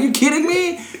 are you kidding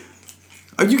me?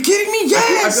 Are you kidding me?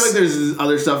 Yes. I feel like there's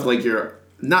other stuff like you're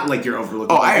not like you're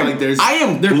overlooking. Oh, I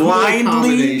am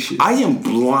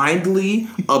blindly,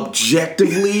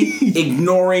 objectively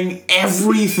ignoring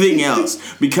everything else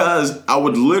because I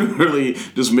would literally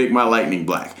just make my lightning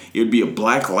black. It would be a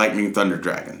black lightning thunder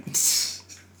dragon.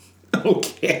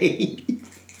 Okay.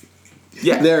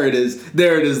 Yeah. There it is.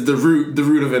 The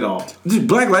root of it all. Dude,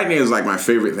 Black Lightning is like my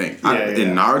favorite thing.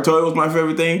 In Naruto, it was my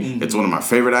favorite thing. Mm-hmm. It's one of my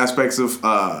favorite aspects of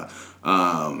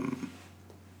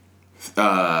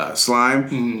Slime.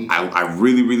 Mm-hmm. I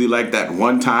really, really like that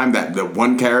one time that the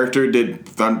one character did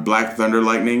Black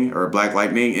Lightning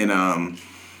in Black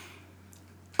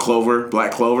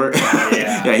Clover.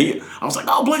 Yeah. I was like,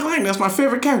 oh, Black Lightning, that's my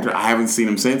favorite character. I haven't seen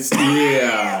him since.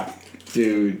 Yeah,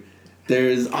 dude.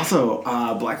 There's also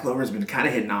Black Clover's been kind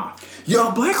of hitting off.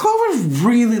 Yo, Black Clover's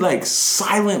really like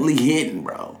silently hitting,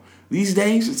 bro. these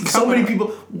days. It's So coming many up. people.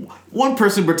 One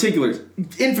person in particular,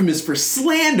 infamous for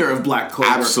slander of Black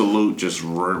Clover. Absolute, just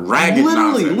ragged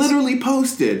nonsense. Literally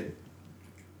posted.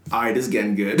 Alright, it's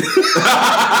getting good.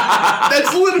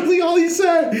 That's literally all he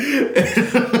said.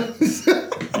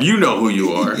 You know who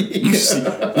you are.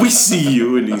 We see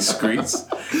you in these streets.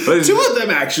 But Two of them,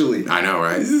 actually. I know,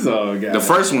 right? Oh, God. The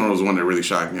first one was one that really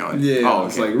shocked me. Like, Yeah, oh,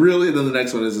 it's okay. like, really? And then the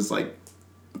next one is just like,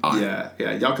 All right.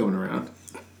 yeah, y'all coming around.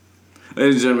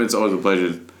 Ladies and gentlemen, it's always a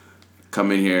pleasure to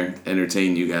come in here,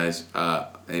 entertain you guys,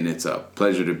 and it's a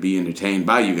pleasure to be entertained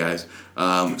by you guys,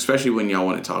 especially when y'all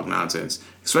want to talk nonsense,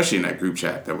 especially in that group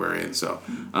chat that we're in. So,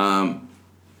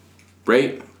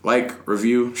 rate, like,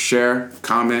 review, share,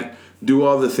 comment, do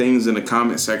all the things in the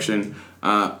comment section.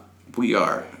 We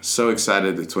are so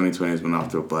excited that 2020 has been off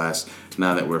to a blast.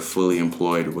 Now that we're fully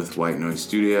employed with White Noise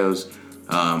Studios,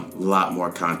 a lot more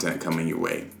content coming your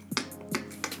way.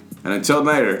 And until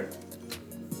later,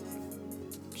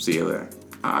 see you later.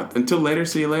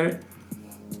 See you later.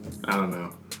 I don't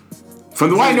know.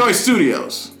 From the White Noise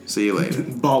Studios, see you later.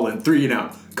 Ballin', 3 and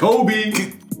out.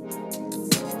 Kobe!